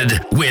Unlimited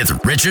with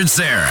Richard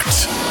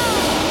Serrett.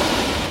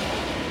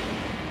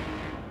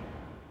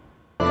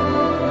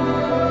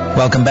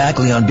 Welcome back.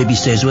 Leon Bibby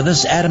stays with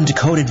us. Adam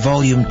Decoded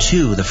Volume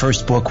 2. The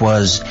first book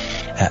was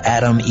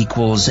Adam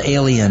Equals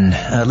Alien.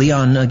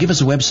 Leon, give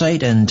us a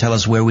website and tell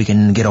us where we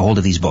can get a hold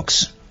of these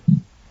books.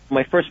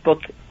 My first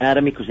book,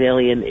 Adam Equals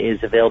Alien,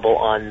 is available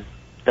on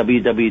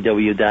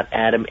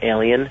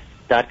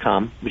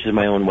www.adamalien.com, which is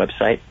my own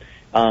website,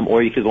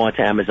 or you could go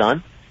onto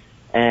Amazon.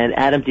 And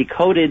Adam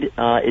Decoded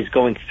is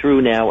going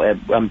through now.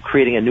 I'm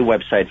creating a new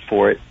website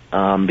for it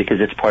because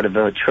it's part of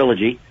a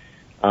trilogy.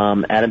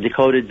 Adam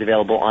Decoded is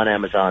available on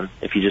Amazon.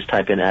 If you just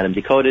type in Adam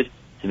Decoded,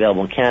 it's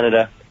available in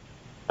Canada,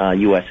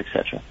 U.S.,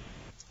 etc.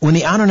 When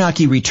the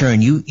Anunnaki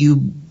return, you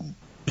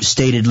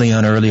stated,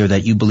 Leon, earlier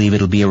that you believe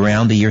it'll be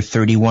around the year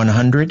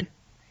 3100?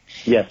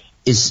 Yes.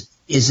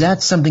 Is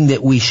that something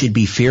that we should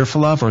be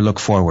fearful of or look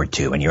forward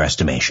to, in your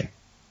estimation?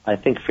 I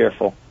think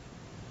fearful.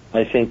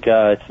 I think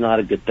it's not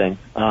a good thing.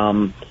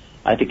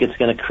 I think it's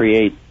going to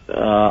create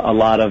a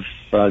lot of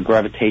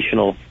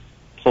gravitational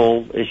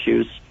pull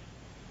issues.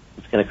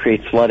 It's going to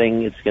create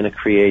flooding. It's going to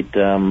create,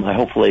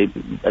 hopefully,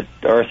 the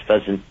Earth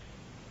doesn't,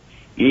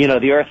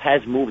 the Earth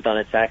has moved on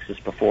its axis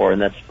before,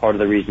 and that's part of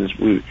the reasons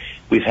we've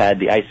had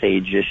the Ice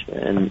Age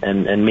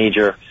and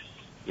major,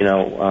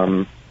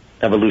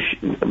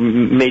 evolution,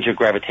 major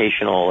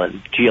gravitational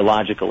and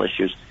geological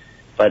issues.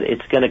 But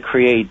it's going to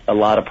create a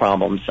lot of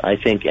problems, I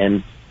think,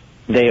 and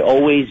they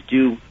always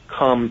do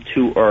come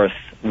to Earth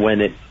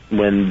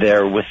when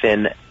they're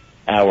within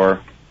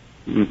our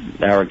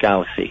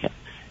galaxy.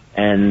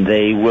 And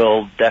they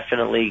will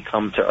definitely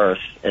come to Earth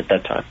at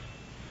that time.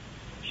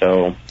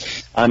 So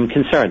I'm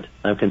concerned.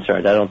 I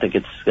don't think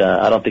it's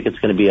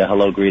going to be a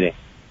hello greeting.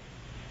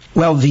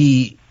 Well,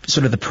 the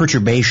sort of the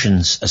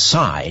perturbations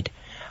aside,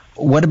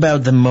 what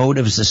about the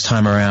motives this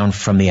time around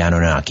from the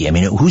Anunnaki? I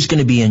mean, who's going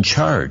to be in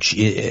charge?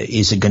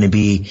 Is it going to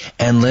be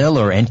Enlil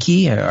or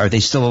Enki? Are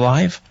they still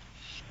alive?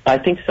 I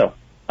think so.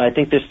 I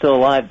think they're still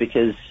alive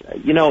because,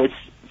 it's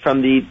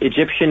from the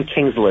Egyptian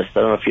kings list. I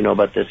don't know if you know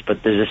about this,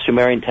 but there's a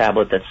Sumerian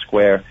tablet that's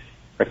square,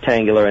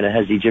 rectangular, and it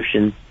has the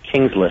Egyptian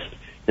kings list.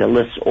 And it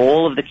lists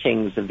all of the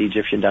kings of the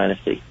Egyptian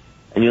dynasty.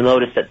 And you'll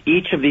notice that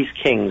each of these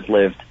kings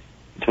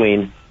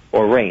reigned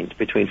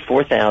between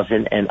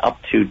 4,000 and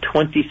up to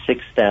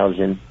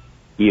 26,000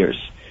 years.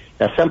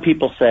 Now, some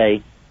people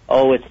say,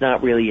 it's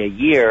not really a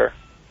year.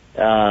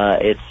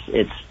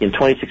 It's in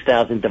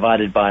 26,000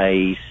 divided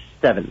by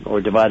 7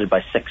 or divided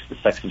by 6, the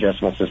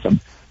sexagesimal system.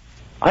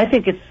 I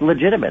think it's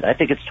legitimate. I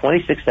think it's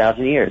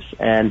 26,000 years.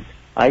 And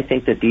I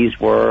think that these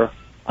were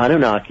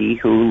Anunnaki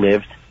who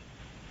lived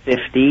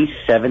 50,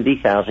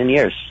 70,000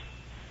 years.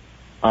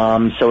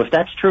 So if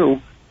that's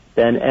true,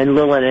 then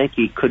Enlil and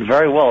Enki could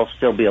very well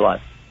still be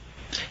alive.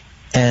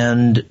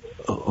 And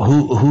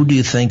who do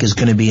you think is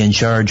going to be in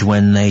charge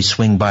when they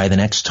swing by the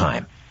next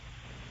time?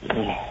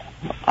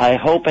 I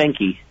hope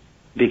Enki,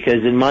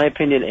 because in my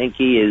opinion,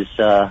 Enki's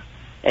the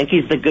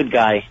good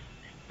guy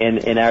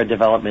in our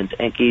development.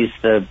 Enki's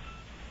the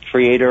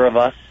creator of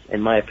us,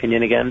 in my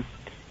opinion, again.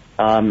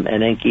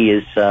 And Enki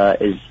is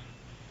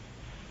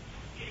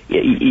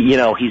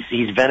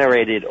he's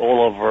venerated all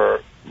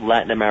over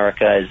Latin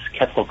America as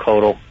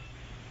Quetzalcoatl,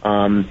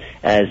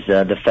 as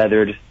the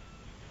feathered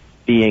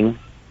being,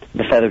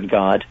 the feathered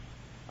god,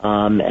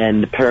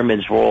 and the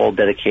pyramids were all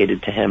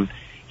dedicated to him.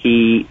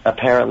 He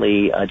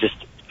apparently just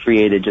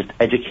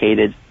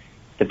educated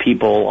the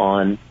people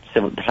on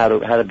how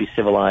to be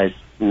civilized,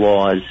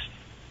 laws,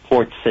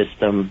 court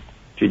system,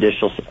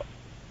 judicial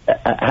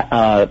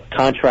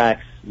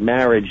contracts,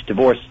 marriage,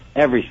 divorce,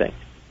 everything.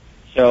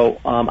 So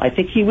I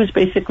think he was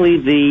basically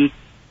the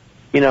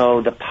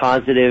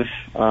positive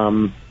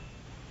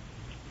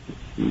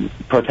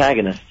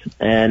protagonist,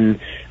 and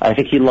I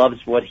think he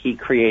loves what he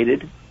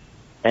created.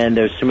 And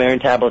there's Sumerian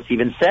tablets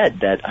even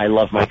said that I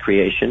love my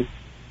creation,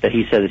 that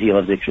he said that he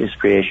loves his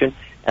creation,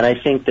 and I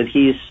think that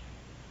he's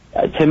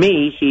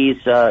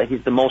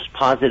the most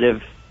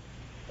positive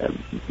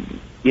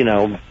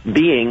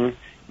being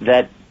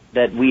that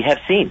we have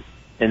seen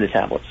in the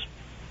tablets.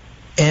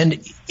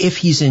 And if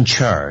he's in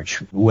charge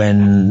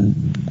when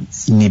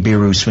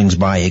Nibiru swings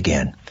by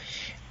again,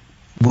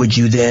 would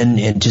you then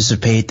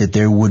anticipate that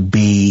there would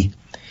be,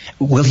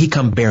 will he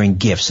come bearing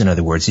gifts, in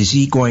other words? Is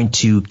he going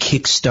to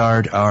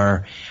kickstart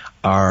our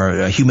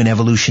human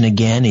evolution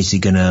again? Is he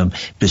going to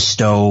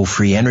bestow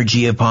free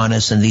energy upon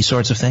us and these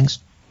sorts of things?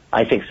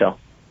 I think so.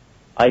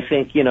 I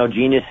think,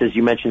 geniuses,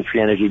 you mentioned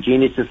free energy,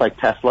 geniuses like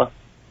Tesla,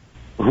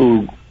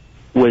 who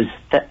was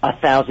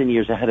 1,000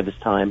 years ahead of his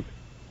time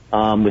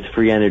with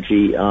free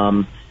energy.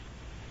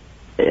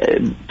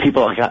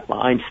 People like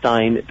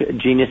Einstein,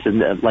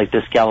 geniuses like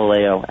this,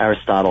 Galileo,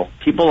 Aristotle,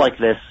 people like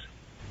this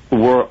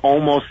were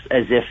almost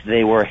as if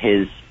they were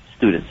his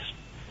students,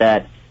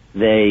 that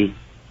they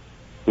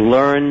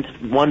learned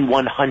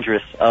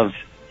 1/100th of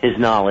his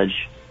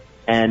knowledge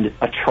and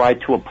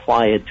tried to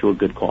apply it to a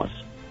good cause.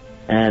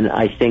 And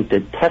I think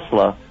that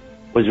Tesla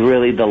was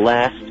really the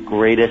last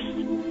greatest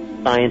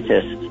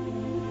scientist,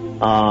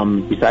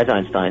 besides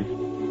Einstein,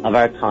 of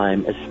our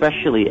time,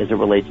 especially as it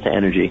relates to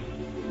energy.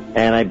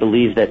 And I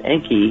believe that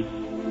Enki,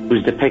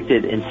 who's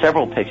depicted in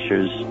several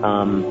pictures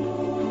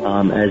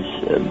as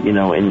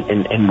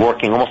in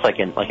working almost like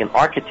an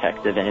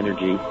architect of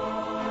energy,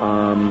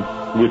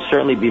 would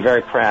certainly be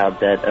very proud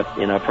that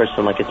a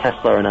person like a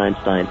Tesla or an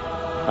Einstein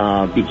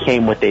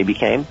became what they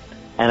became.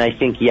 And I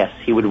think, yes,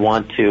 he would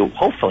want to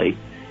hopefully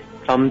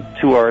come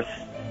to Earth,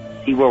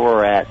 see where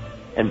we're at,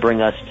 and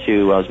bring us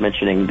to, I was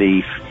mentioning,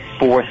 the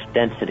fourth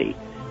density,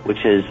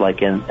 which is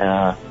like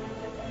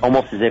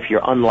almost as if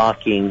you're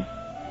unlocking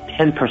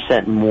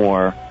 10%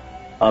 more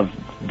of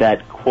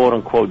that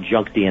quote-unquote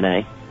junk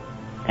DNA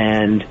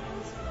and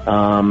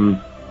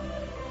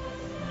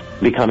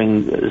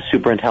becoming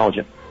super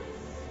intelligent.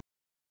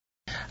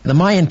 The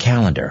Mayan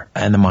calendar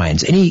and the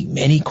Mayans,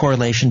 any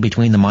correlation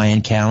between the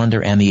Mayan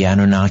calendar and the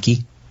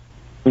Anunnaki?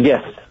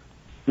 Yes.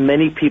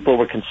 Many people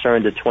were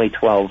concerned that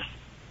 2012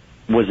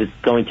 was it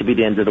going to be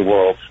the end of the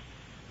world,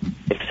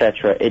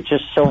 etc. It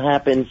just so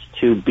happens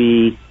to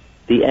be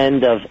the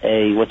end of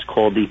what's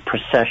called the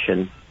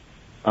precession,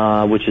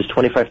 which is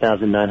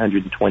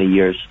 25,920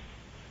 years.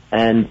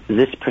 And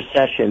this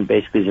precession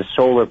basically is a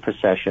solar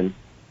precession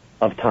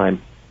of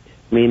time,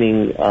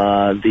 meaning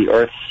the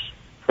Earth's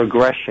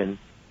progression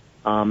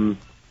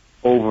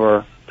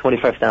over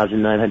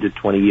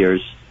 25,920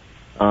 years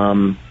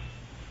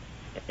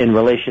in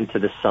relation to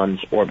the sun's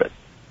orbit.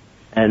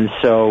 And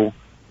so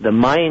the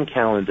Mayan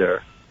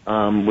calendar,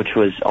 which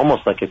was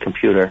almost like a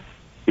computer,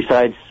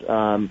 besides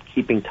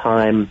keeping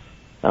time,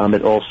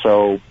 it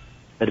also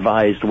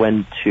advised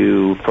when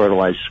to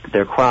fertilize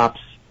their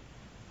crops,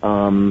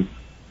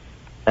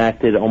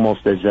 acted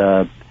almost as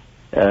a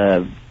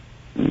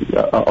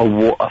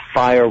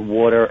fire,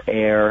 water,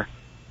 air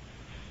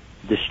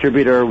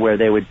distributor, where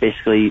they would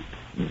basically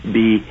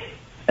be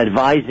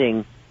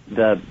advising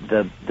the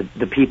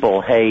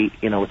people, hey,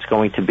 it's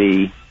going to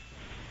be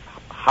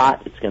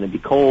hot, it's going to be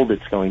cold,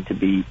 it's going to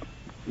be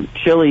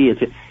chilly,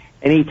 it's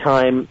any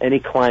time, any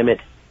climate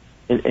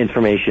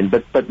information.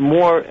 But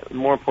more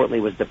importantly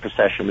was the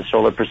precession, the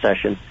solar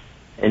precession,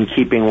 in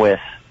keeping with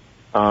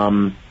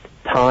time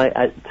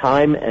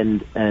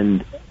and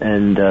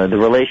the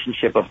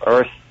relationship of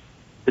Earth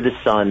to the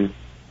sun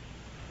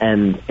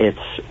and its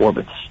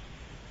orbits.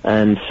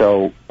 And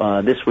so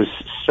this was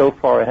so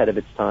far ahead of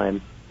its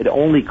time, it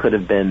only could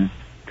have been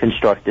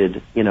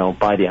constructed,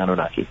 by the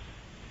Anunnaki.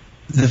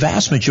 The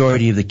vast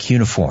majority of the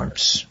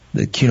cuneiforms,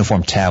 the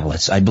cuneiform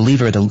tablets, I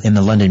believe are in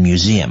the London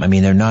Museum. I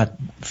mean, they're not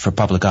for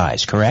public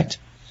eyes, correct?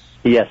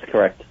 Yes,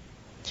 correct.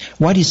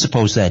 Why do you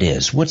suppose that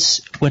is?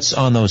 What's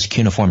on those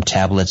cuneiform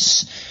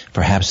tablets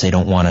perhaps they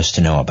don't want us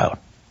to know about?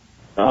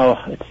 Oh,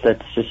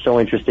 that's just so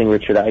interesting,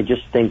 Richard. I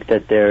just think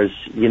that there's,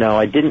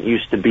 I didn't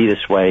used to be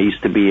this way. I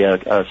used to be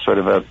a sort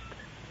of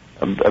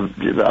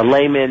a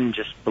layman,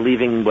 just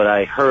believing what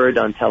I heard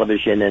on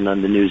television and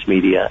on the news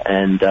media.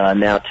 And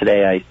now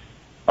today,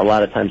 a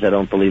lot of times I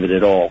don't believe it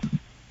at all.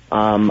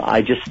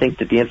 I just think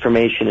that the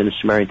information in the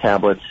Sumerian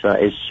tablets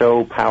is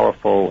so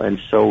powerful and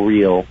so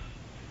real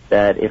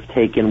that if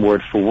taken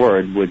word for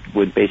word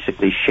would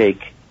basically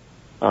shake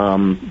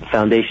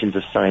foundations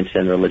of science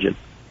and religion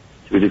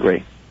to a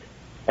degree.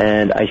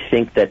 And I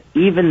think that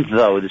even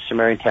though the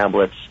Sumerian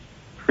tablets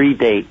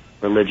predate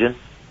religion,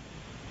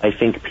 I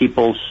think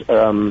people's,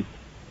 you're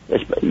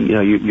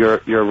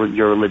a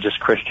religious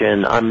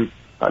Christian. I'm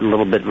a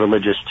little bit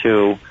religious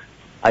too.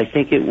 I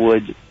think it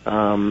would,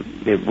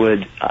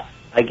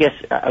 I guess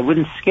I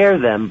wouldn't scare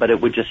them, but it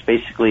would just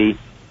basically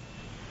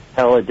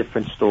tell a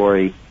different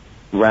story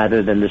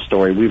rather than the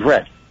story we've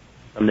read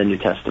from the New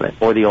Testament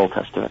or the Old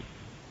Testament.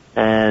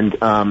 And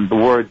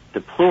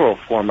the plural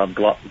form of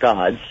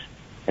gods,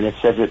 and it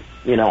says it,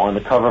 on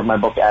the cover of my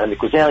book, Adam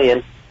Equals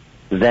Alien,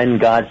 then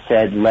God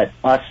said, let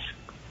us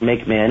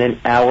make man in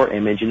our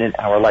image and in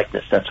our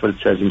likeness. That's what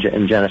it says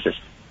in Genesis.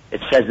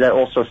 It says that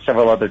also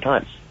several other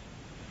times.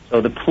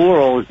 So the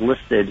plural is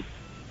listed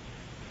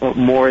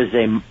more as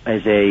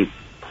a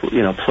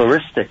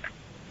pluralistic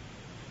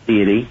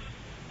deity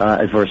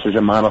versus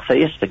a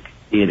monotheistic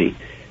deity.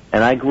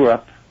 And I grew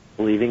up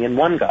believing in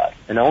one God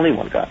and only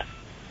one God.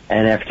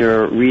 And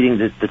after reading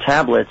the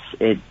tablets,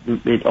 it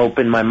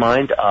opened my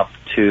mind up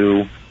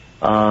to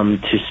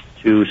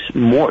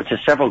to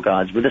several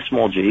gods with a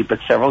small g, but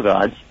several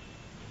gods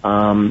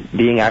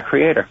being our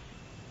creator.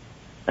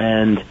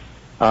 And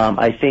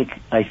I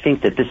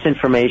think that this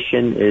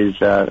information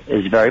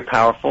is very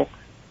powerful,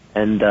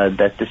 and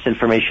that this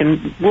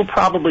information will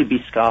probably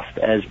be scoffed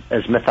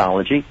as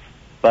mythology.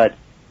 But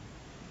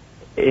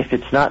if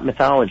it's not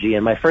mythology,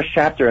 and my first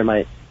chapter in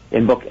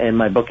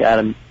my book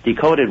Adam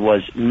Decoded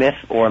was myth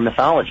or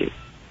mythology,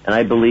 and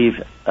I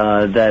believe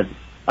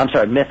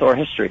myth or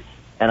history,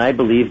 and I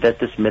believe that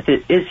this myth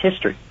is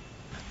history.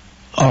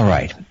 All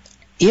right.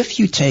 If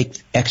you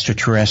take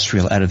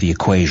extraterrestrial out of the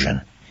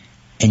equation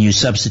and you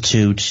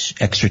substitute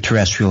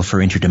extraterrestrial for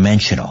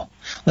interdimensional,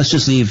 let's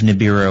just leave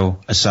Nibiru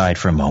aside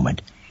for a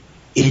moment,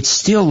 it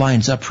still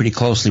lines up pretty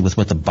closely with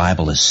what the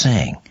Bible is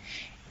saying.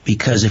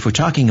 Because if we're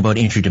talking about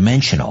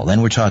interdimensional,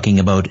 then we're talking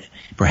about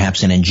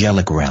perhaps an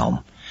angelic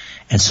realm.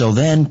 And so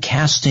then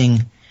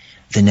casting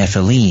the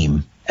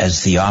Nephilim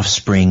as the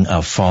offspring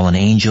of fallen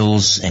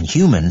angels and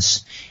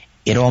humans,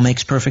 it all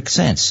makes perfect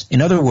sense.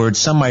 In other words,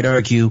 some might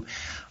argue,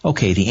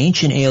 okay, the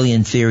ancient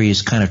alien theory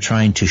is kind of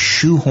trying to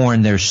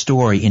shoehorn their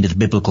story into the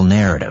biblical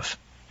narrative.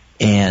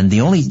 And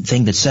the only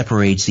thing that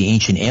separates the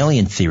ancient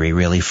alien theory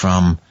really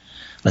from,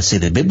 let's say,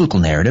 the biblical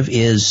narrative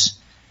is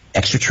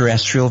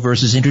extraterrestrial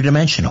versus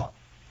interdimensional.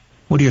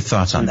 What are your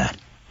thoughts on that?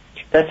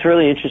 That's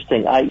really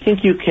interesting. I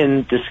think you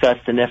can discuss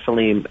the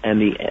Nephilim and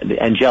the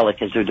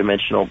angelic as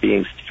interdimensional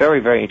beings. It's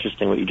very, very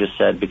interesting what you just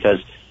said, because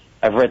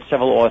I've read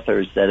several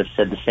authors that have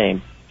said the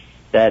same,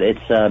 that it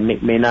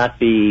may not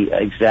be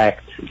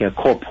exact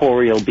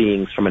corporeal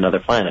beings from another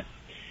planet.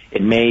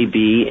 It may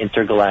be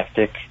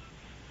intergalactic,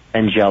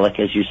 angelic,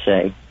 as you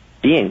say,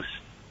 beings,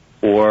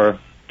 or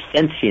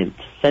sentience.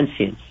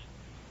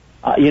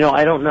 I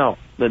don't know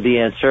the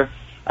answer.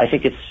 I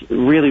think it's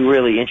really,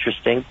 really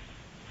interesting.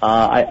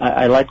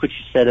 I like what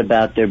you said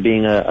about there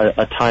being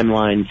a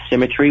timeline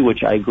symmetry,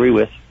 which I agree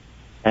with.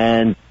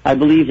 And I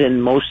believe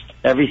in most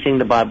everything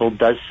the Bible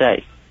does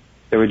say.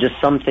 There are just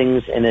some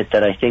things in it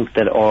that I think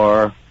that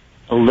are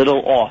a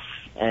little off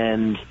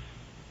and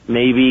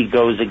maybe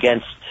goes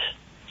against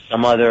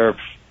some other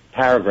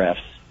paragraphs.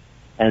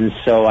 And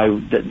so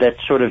that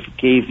sort of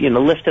gave,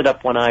 lifted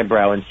up one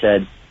eyebrow and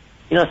said,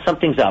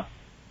 something's up.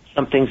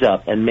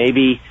 And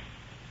maybe,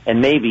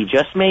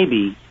 just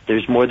maybe,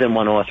 there's more than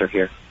one author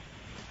here.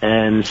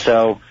 And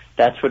so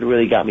that's what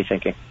really got me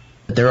thinking.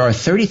 There are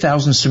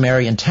 30,000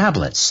 Sumerian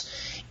tablets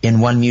in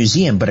one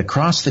museum, but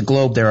across the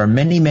globe there are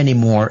many, many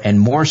more, and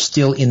more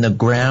still in the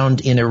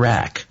ground in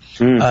Iraq.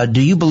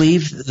 Do you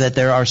believe that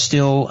there are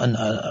still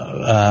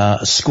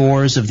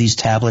scores of these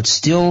tablets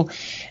still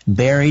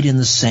buried in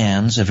the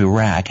sands of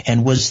Iraq?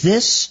 And was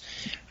this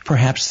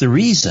perhaps the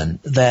reason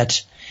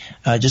that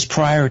just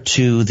prior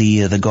to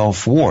the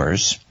Gulf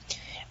Wars,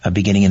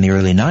 beginning in the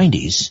early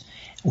 90s,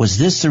 was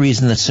this the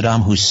reason that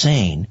Saddam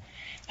Hussein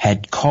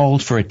had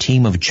called for a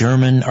team of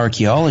German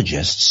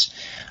archaeologists?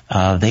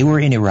 They were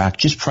in Iraq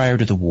just prior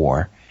to the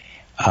war,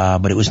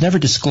 but it was never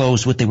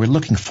disclosed what they were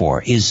looking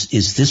for. Is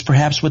this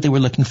perhaps what they were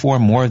looking for,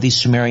 more of these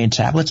Sumerian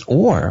tablets?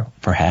 Or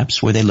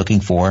perhaps were they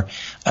looking for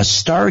a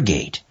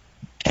Stargate?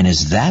 And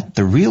is that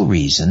the real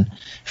reason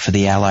for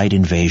the Allied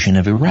invasion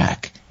of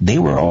Iraq? They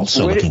were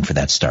also looking for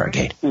that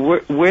Stargate.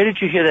 Where did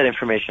you hear that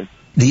information?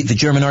 The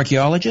German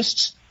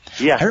archaeologists?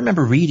 Yeah. I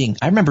remember reading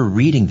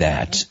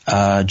that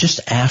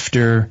just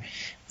after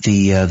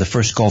the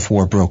first Gulf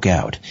War broke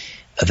out,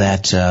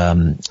 that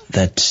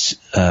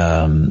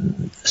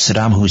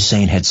Saddam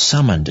Hussein had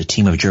summoned a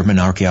team of German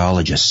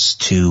archaeologists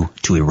to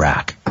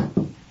Iraq.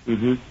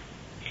 Mm-hmm.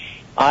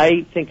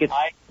 I think it's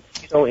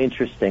so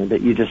interesting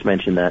that you just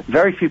mentioned that.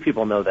 Very few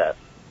people know that.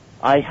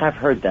 I have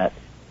heard that.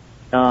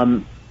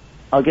 I'll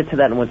get to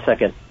that in 1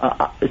 second.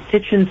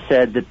 Sitchin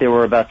said that there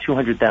were about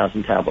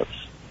 200,000 tablets.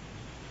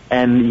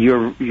 And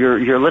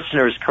your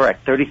listener is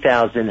correct.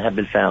 30,000 have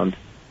been found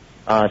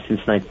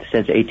since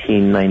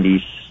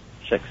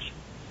 1896.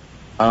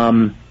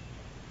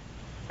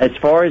 As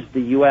far as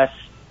the U.S.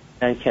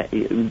 and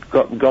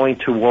going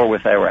to war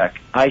with Iraq,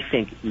 I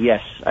think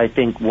yes. I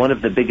think one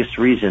of the biggest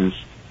reasons,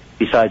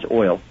 besides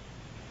oil,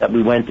 that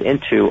we went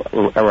into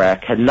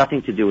Iraq had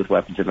nothing to do with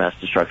weapons of mass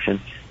destruction,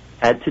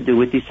 had to do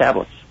with these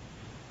tablets,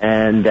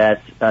 and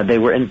that they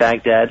were in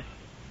Baghdad.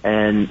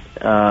 And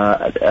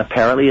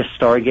apparently a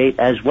Stargate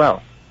as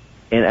well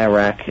in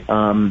Iraq.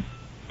 I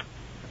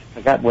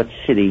forgot what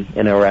city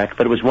in Iraq,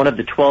 but it was one of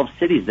the 12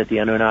 cities that the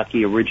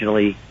Anunnaki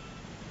originally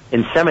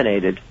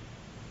inseminated.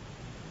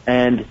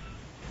 And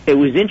it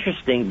was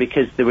interesting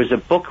because there was a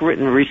book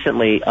written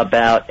recently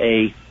about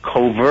a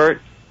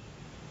covert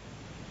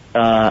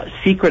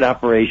secret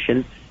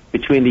operation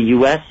between the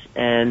U.S.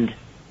 and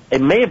it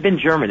may have been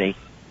Germany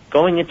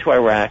going into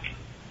Iraq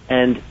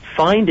and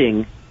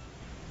finding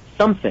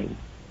something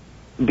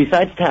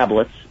besides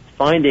tablets,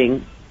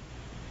 finding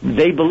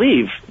they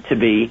believe to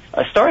be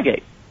a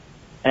Stargate.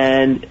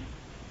 And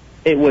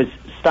it was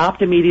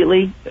stopped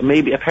immediately.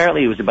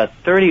 Apparently it was about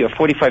 30 or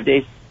 45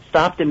 days,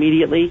 stopped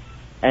immediately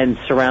and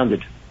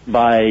surrounded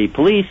by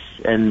police,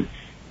 and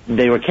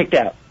they were kicked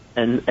out.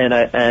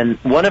 And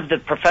one of the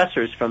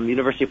professors from the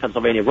University of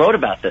Pennsylvania wrote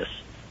about this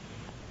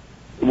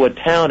what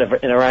town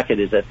in Iraq it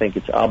is. I think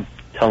it's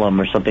Abtalam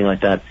or something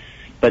like that.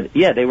 But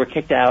yeah, they were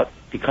kicked out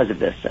because of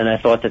this, and I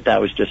thought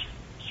that was just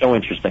so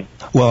interesting.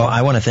 Well,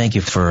 I want to thank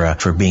you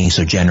for being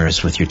so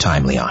generous with your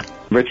time, Leon.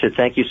 Richard,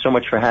 thank you so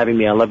much for having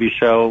me. I love your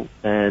show,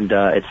 and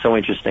it's so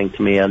interesting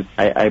to me, and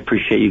I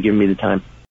appreciate you giving me the time.